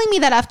you telling me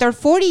that after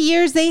 40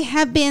 years, they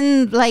have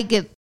been like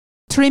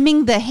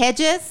trimming the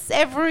hedges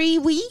every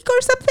week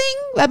or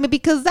something?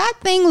 Because that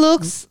thing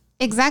looks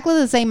exactly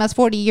the same as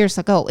 40 years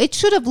ago. It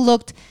should have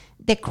looked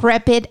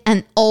decrepit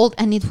and old,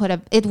 and it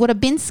would have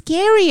been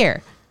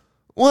scarier.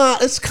 Well,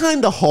 it's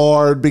kind of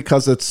hard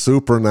because it's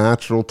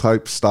supernatural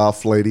type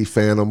stuff, Lady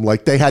Phantom.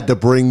 Like, they had to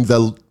bring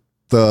the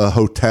the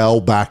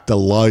hotel back to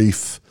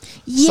life.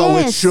 Yes. So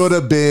it should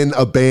have been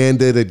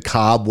abandoned and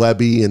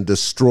cobwebby and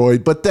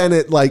destroyed, but then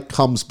it like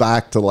comes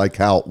back to like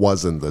how it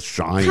was in The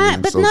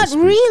Shining. But so to not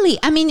speak. really.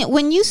 I mean,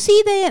 when you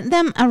see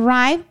them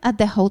arrive at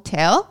the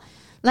hotel,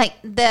 like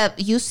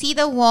you see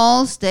the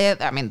walls,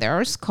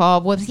 there's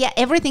cobwebs. Yeah,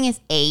 everything is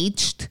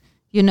aged.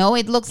 You know,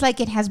 it looks like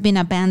it has been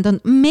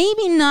abandoned.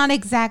 Maybe not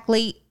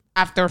exactly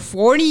after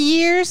 40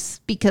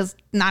 years, because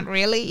not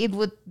really. It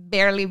would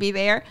barely be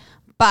there.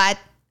 But,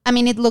 I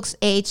mean, it looks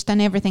aged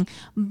and everything.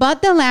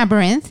 But the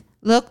labyrinth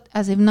looked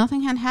as if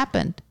nothing had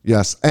happened.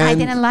 Yes. I And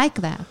didn't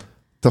like that.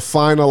 to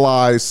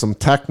finalize some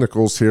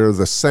technicals here,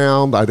 the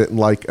sound I didn't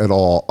like at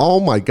all. Oh,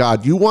 my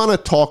God. You want to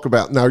talk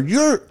about... Now,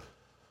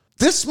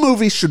 this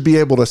movie should be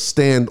able to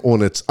stand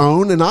on its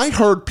own. And I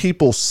heard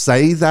people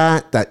say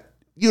that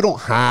you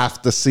don't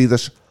have to see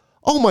this.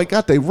 Oh my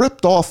God, they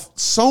ripped off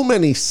so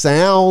many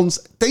sounds.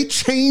 They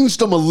changed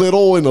them a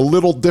little in a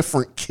little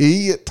different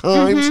key at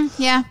times.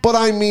 Yeah. But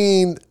I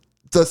mean,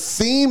 the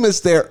theme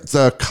is there.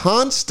 The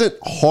constant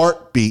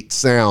heartbeat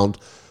sound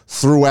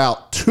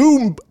throughout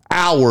 2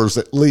 hours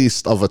at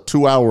least of a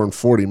 2 hour and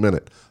 40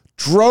 minute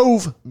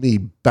drove me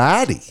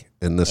batty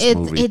in this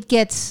movie. It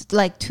gets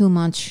like too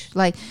much.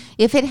 Like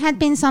if it had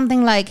been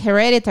something like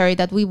Hereditary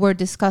that we were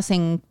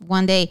discussing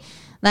one day,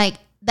 like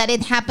that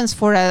it happens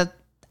for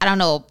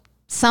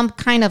some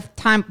kind of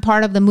time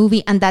part of the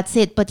movie and that's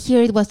it. But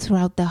here it was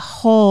throughout the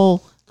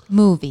whole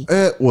movie.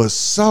 It was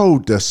so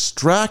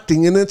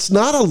distracting, and it's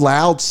not a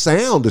loud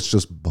sound. It's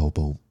just boom,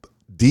 boom,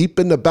 deep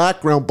in the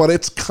background, but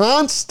it's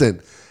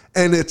constant,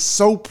 and it's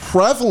so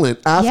prevalent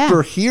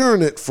after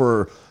hearing it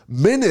for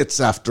minutes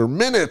after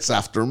minutes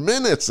after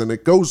minutes, and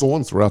it goes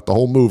on throughout the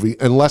whole movie,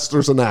 unless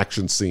there's an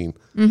action scene.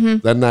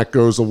 Then that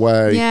goes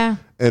away. Yeah.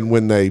 And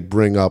when they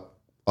bring up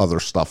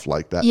other stuff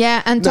like that.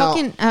 Yeah, and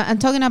talking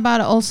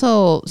about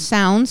also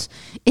sounds,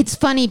 it's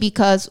funny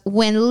because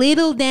when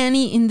little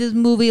Danny in this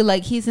movie,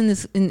 like he's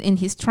in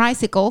his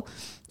tricycle,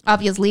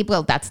 obviously,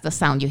 well, that's the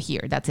sound you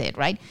hear. That's it,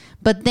 right?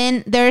 But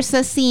then there's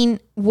a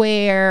scene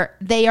where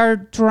they are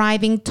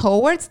driving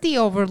towards the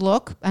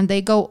overlook and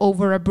they go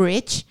over a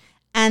bridge.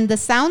 And the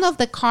sound of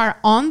the car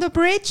on the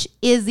bridge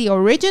is the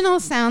original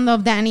sound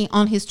of Danny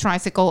on his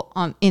tricycle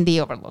in the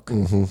overlook.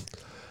 Mm-hmm.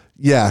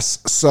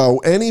 Yes. So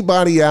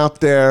anybody out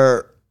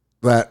there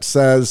that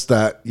says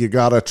that you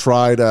got to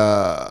try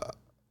to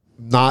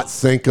not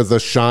think of The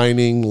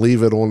Shining,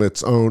 leave it on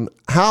its own,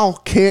 how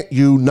can't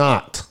you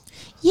not?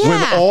 Yeah.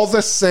 When all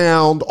the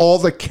sound, all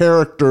the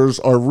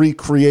characters are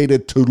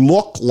recreated to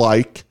look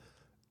like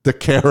the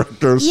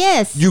characters.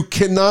 Yes. You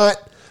cannot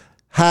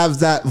have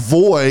that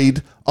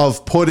void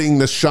of putting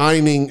The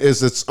Shining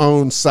as its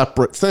own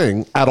separate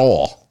thing at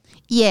all.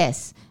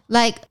 Yes.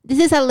 Like, this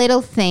is a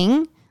little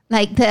thing.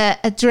 Like, the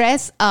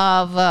address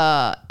of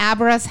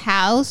Abra's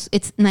house,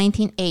 it's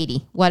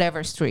 1980,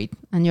 whatever street.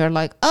 And you're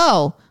like,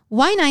 oh,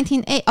 why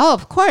 1980? Oh,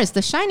 of course,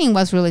 The Shining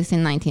was released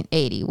in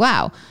 1980.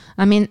 Wow.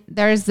 I mean,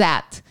 there's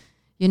that,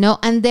 you know.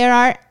 And there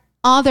are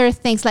other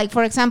things. Like,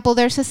 for example,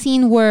 there's a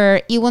scene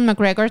where Ewan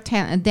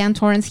McGregor, Dan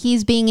Torrance,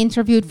 he's being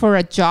interviewed for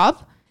a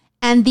job.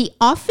 And the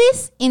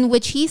office in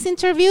which he's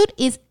interviewed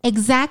is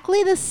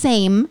exactly the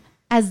same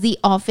as the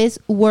office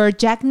where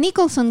Jack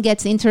Nicholson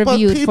gets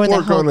interviewed for the hotel.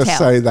 But people are going to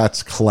say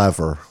that's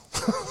clever.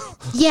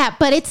 Yeah,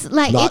 but it's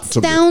like it's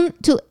down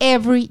to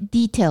every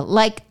detail.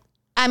 Like,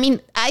 I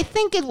mean, I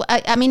think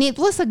it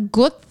was a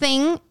good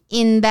thing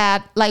in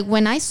that, like,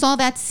 when I saw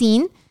that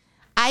scene,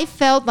 I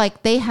felt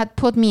like they had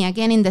put me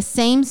again in the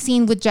same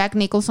scene with Jack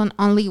Nicholson,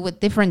 only with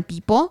different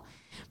people.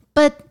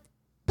 But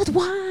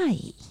why?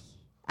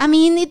 I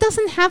mean, it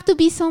doesn't have to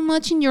be so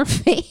much in your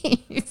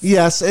face.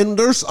 Yes, and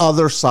there's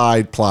other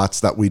side plots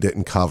that we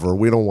didn't cover.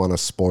 We don't want to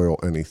spoil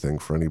anything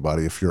for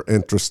anybody if you're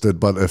interested.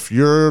 But if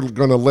you're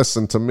going to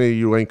listen to me,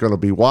 you ain't going to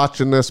be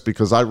watching this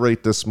because I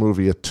rate this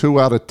movie a 2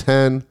 out of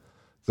 10.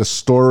 The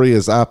story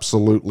is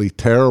absolutely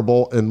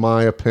terrible, in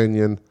my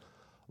opinion.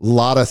 A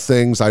lot of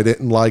things I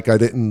didn't like. I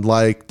didn't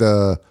like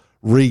the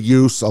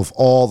reuse of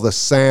all the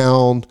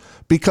sound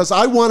because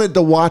I wanted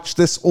to watch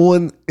this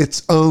on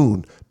its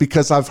own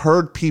because I've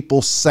heard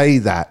people say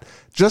that.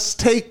 Just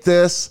take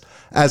this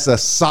as a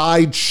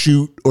side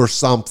shoot or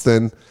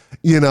something.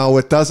 You know,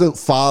 it doesn't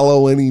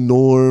follow any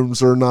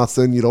norms or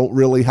nothing. You don't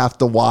really have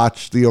to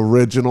watch the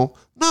original.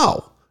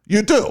 No,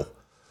 you do.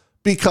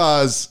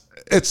 Because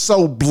it's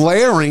so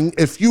blaring.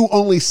 If you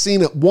only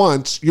seen it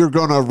once, you're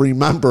going to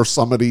remember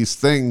some of these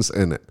things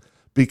in it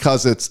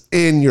because it's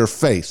in your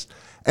face.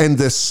 And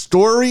the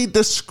story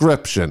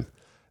description,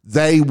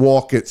 they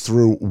walk it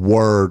through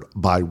word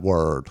by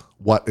word,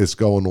 what is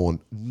going on.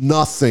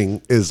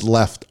 Nothing is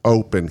left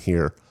open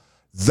here.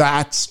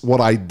 That's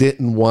what I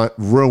didn't want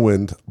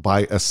ruined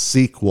by a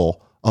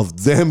sequel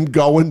of them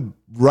going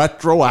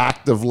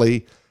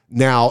retroactively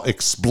now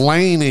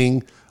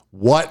explaining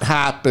what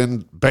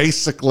happened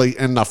basically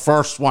in the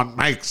first one.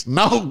 Makes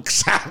no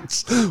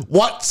sense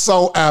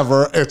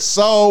whatsoever. It's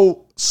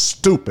so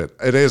stupid.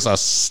 It is a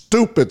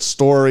stupid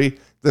story.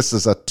 This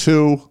is a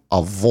 2,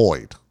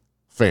 avoid.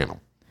 Phantom.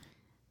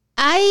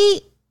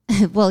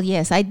 well,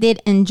 yes, I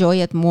did enjoy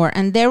it more.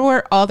 And there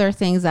were other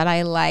things that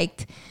I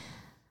liked.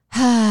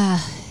 I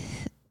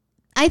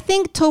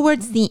think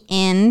towards the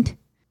end,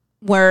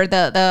 where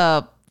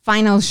the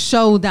final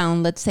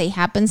showdown, let's say,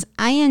 happens,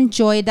 I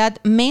enjoyed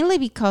that mainly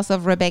because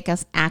of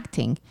Rebecca's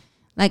acting.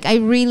 Like, I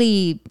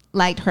really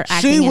liked her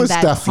acting. She was in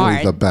that definitely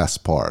part. the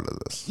best part of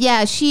this.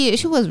 Yeah, she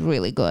was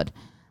really good.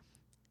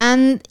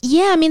 And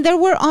yeah, I mean, there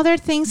were other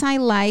things I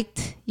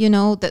liked,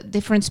 the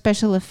different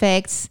special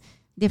effects,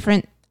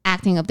 different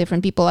acting of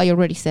different people. I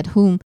already said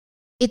whom.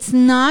 It's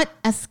not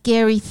a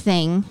scary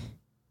thing,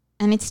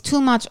 and it's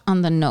too much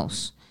on the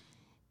nose.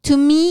 To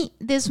me,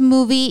 this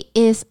movie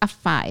is a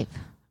 5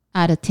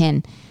 out of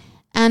 10.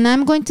 And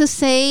I'm going to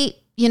say,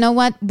 you know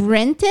what?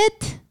 Rent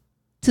it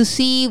to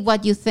see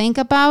what you think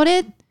about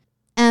it.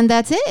 And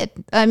that's it.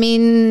 I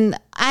mean,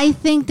 I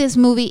think this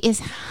movie is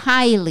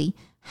highly,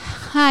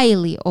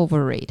 highly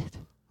overrated.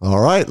 All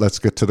right, let's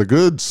get to the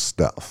good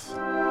stuff.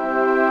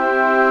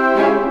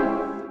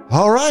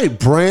 All right,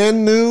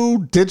 brand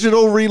new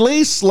digital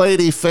release,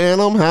 Lady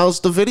Phantom. How's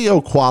the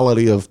video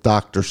quality of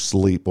Dr.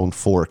 Sleep on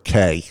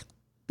 4K?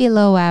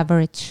 Below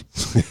average.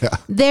 Yeah.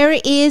 There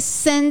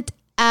isn't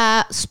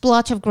a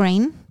splotch of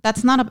grain.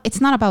 It's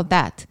not about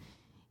that.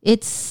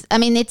 It's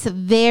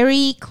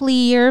very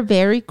clear,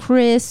 very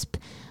crisp,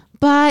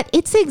 but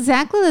it's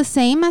exactly the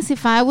same as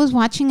if I was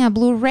watching a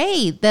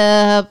Blu-ray.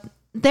 There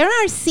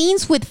are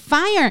scenes with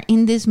fire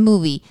in this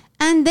movie,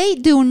 and they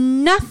do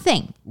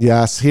nothing.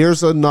 Yes,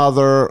 here's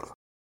another,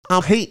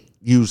 I hate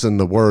using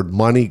the word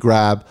money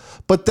grab,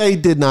 but they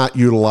did not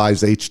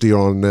utilize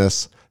HDR on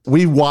this.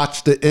 We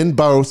watched it in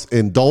both,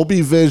 in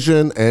Dolby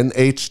Vision and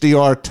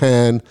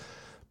HDR10.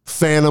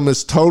 Phantom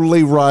is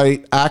totally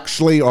right.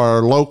 Actually,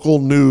 our local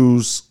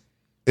news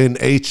in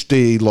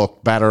HD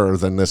looked better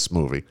than this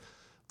movie.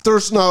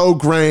 There's no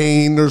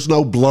grain, there's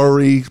no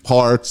blurry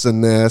parts in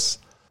this,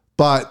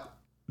 but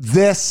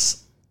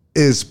this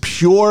is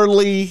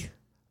purely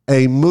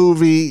a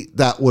movie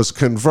that was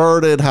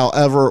converted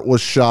however it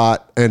was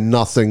shot and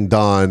nothing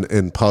done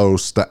in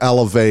post to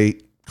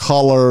elevate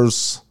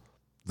colors,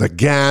 the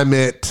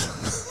gamut,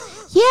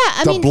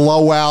 the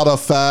blowout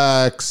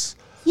effects.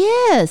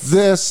 Yes.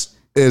 This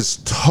is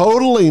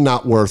totally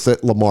not worth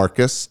it,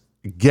 LaMarcus.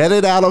 Get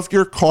it out of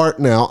your cart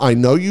now. I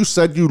know you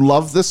said you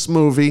love this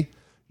movie.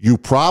 You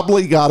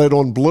probably got it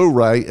on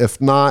Blu-ray. If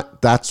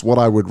not, that's what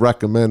I would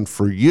recommend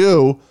for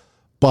you.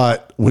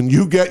 But when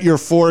you get your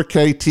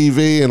 4K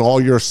TV and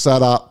all your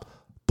setup,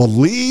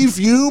 believe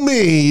you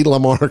me,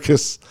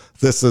 LaMarcus,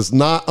 this is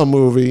not a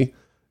movie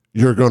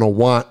you're going to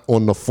want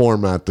on the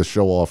format to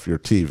show off your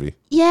TV.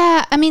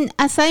 Yeah, I mean,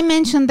 as I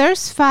mentioned,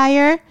 there's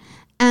fire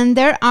and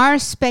there are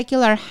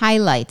specular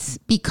highlights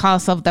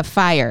because of the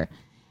fire.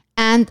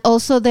 And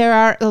also there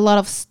are a lot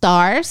of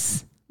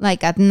stars,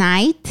 like at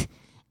night.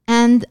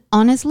 And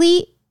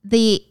honestly,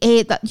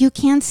 you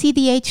can't see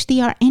the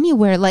HDR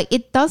anywhere. Like,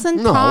 it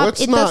doesn't pop.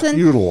 It's not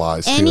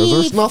utilized here.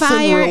 There's nothing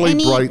fire,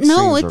 really bright.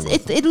 No,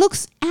 it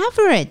looks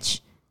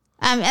average.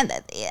 And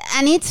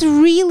it's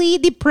really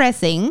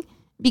depressing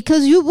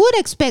because you would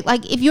expect,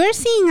 like, if you're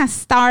seeing a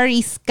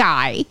starry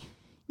sky,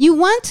 you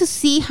want to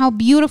see how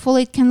beautiful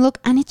it can look,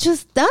 and it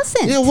just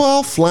doesn't. Yeah,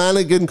 well,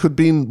 Flanagan could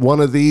be one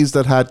of these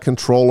that had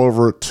control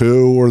over it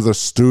too, or the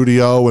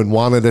studio and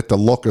wanted it to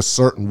look a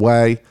certain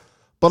way.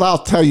 But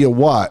I'll tell you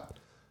what,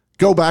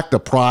 go back to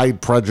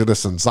Pride,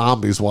 Prejudice, and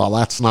Zombies. While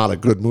that's not a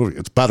good movie,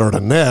 it's better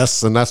than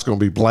this, and that's going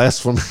to be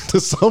blasphemy to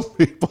some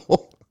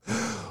people.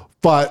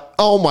 But,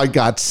 oh my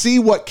God, see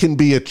what can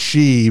be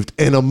achieved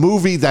in a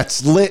movie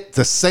that's lit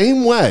the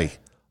same way.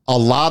 A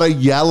lot of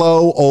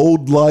yellow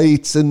old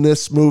lights in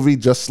this movie,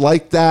 just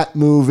like that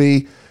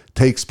movie.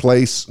 Takes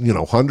place,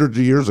 hundreds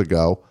of years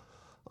ago.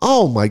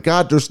 Oh my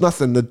God, there's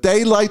nothing. The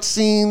daylight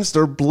scenes,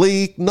 they're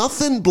bleak.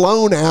 Nothing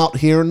blown out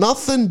here.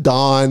 Nothing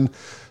done.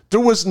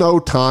 There was no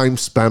time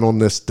spent on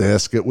this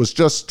disc. It was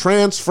just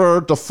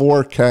transferred to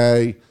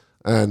 4K,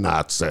 and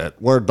that's it.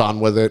 We're done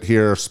with it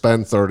here.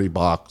 Spend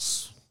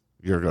 $30.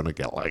 You're going to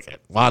get like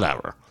it.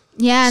 Whatever.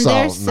 Yeah,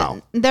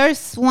 and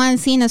there's one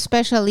scene,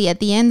 especially at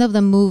the end of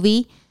the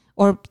movie,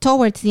 or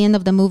towards the end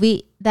of the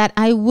movie, that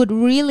I would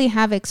really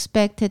have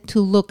expected to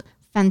look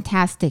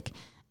fantastic.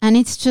 And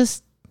it's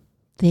just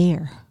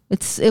there.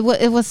 It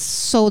was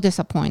so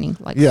disappointing.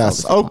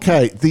 Yes,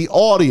 okay. The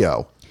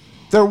audio.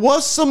 There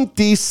was some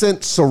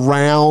decent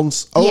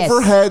surrounds. Yes.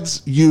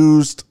 Overheads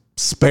used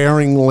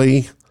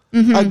sparingly.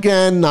 Mm-hmm.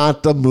 Again,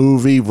 not the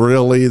movie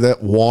really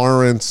that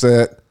warrants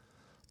it.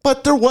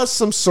 But there was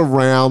some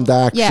surround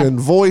action.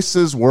 Yeah.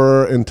 Voices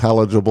were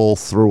intelligible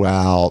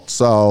throughout.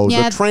 So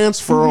the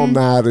transfer on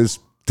that is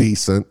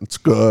decent. It's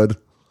good.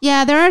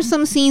 Yeah, there are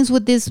some scenes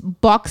with these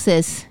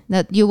boxes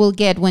that you will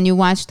get when you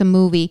watch the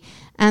movie.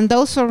 And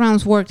those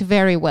surrounds worked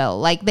very well.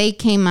 Like, they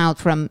came out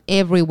from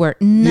everywhere.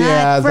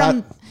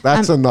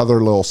 That's another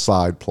little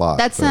side plot.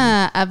 That's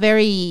a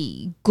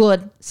very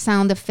good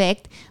sound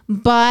effect.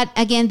 But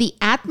again, the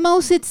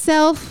Atmos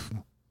itself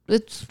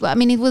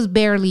it was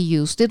barely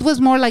used. It was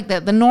more like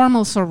the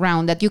normal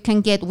surround that you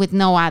can get with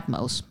no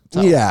Atmos.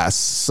 So. Yes,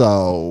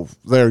 so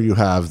there you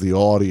have the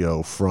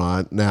audio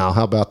front. Now,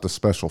 how about the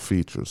special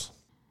features?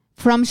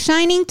 From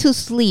Shining to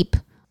Sleep,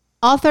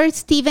 author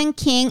Stephen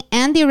King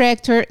and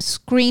director,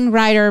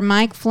 screenwriter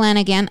Mike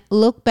Flanagan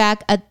look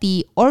back at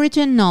the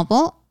origin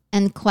novel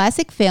and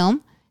classic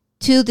film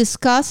to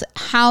discuss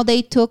how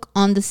they took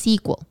on the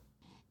sequel.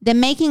 The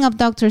Making of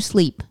Dr.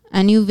 Sleep,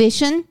 A New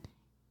Vision,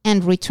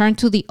 and Return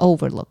to the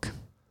Overlook.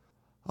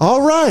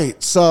 All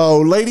right, so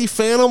Lady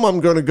Phantom,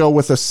 I'm going to go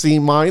with a C-.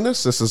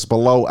 This is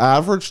below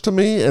average to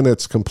me, and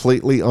it's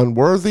completely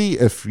unworthy.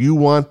 If you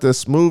want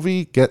this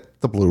movie,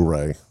 get the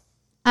Blu-ray.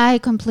 I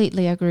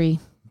completely agree.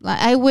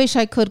 I wish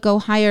I could go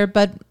higher,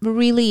 but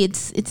really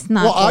it's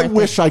not. Well, I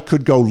wish I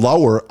could go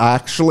lower,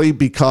 actually,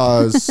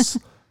 because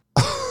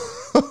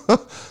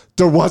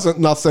there wasn't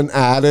nothing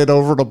added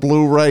over the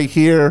Blu-ray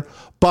here,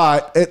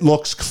 but it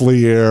looks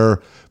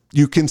clear.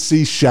 You can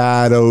see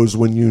shadows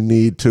when you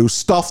need to.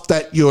 Stuff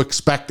that you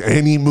expect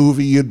any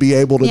movie you'd be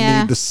able to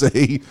need to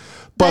see.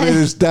 But it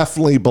is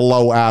definitely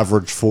below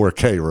average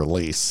 4K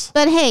release.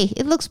 But hey,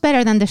 it looks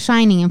better than The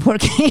Shining in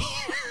 4K.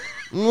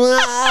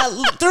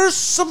 There's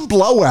some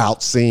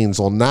blowout scenes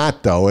on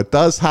that, though. It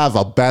does have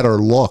a better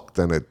look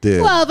than it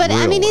did. Well, but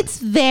really. I mean, it's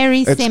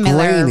very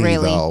similar, grainy,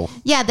 really. Though.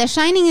 Yeah, The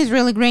Shining is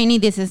really grainy.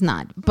 This is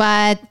not.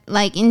 But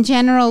like in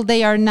general,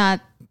 they are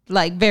not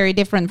like very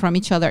different from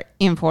each other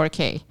in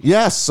 4K.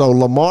 Yes, so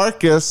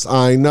LaMarcus,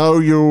 I know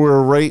you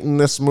were rating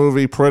this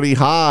movie pretty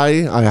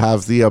high. I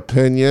have the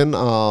opinion.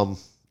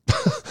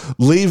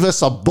 Leave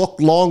us a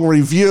book-long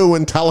review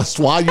and tell us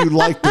why you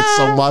liked it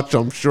so much.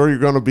 I'm sure you're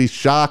going to be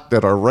shocked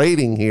at our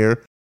rating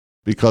here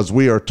because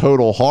we are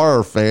total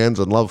horror fans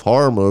and love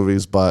horror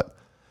movies. But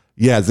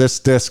yeah, this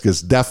disc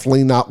is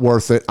definitely not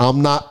worth it.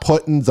 I'm not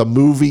putting the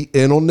movie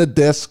in on the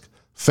disc.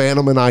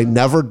 Phantom and I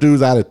never do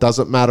that. It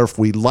doesn't matter if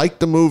we like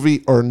the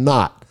movie or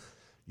not.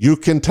 You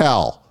can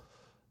tell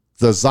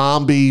the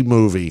zombie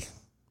movie,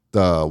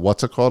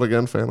 what's it called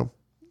again, Phantom?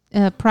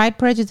 Pride,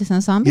 Prejudice,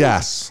 and Zombies?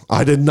 Yes.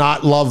 I did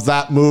not love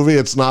that movie.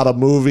 It's not a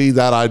movie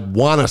that I'd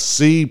want to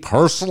see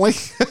personally,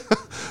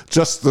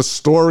 just the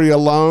story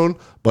alone.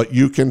 But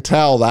you can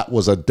tell that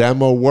was a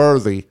demo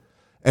worthy.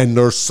 And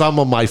there's some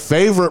of my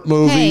favorite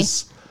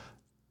movies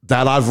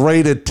that I've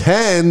rated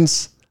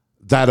 10s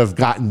that have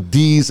gotten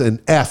D's and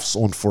F's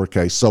on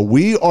 4K. So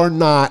we are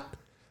not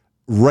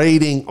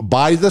rating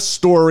by the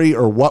story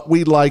or what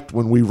we liked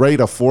when we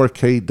rate a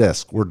 4K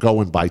disc. We're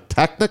going by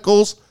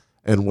technicals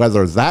and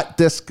whether that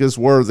disc is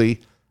worthy,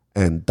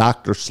 and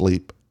Dr.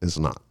 Sleep is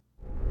not.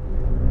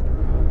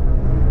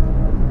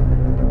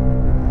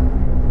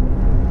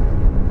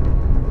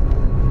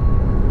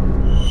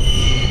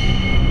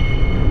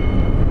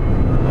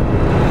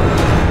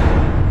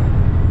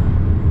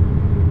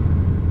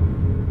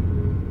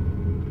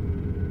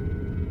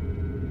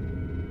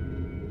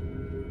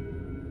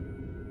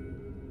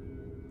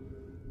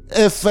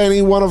 If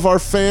any one of our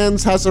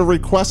fans has a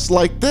request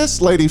like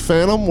this, Lady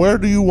Phantom, where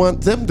do you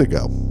want them to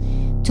go?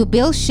 To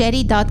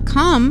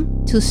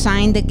BillShetty.com to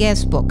sign the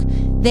guest book.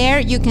 There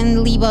you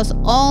can leave us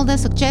all the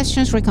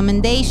suggestions,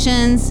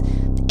 recommendations,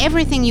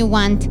 everything you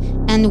want,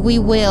 and we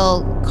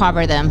will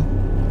cover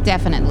them.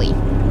 Definitely.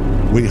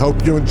 We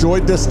hope you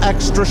enjoyed this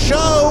extra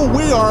show.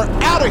 We are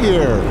out of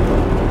here.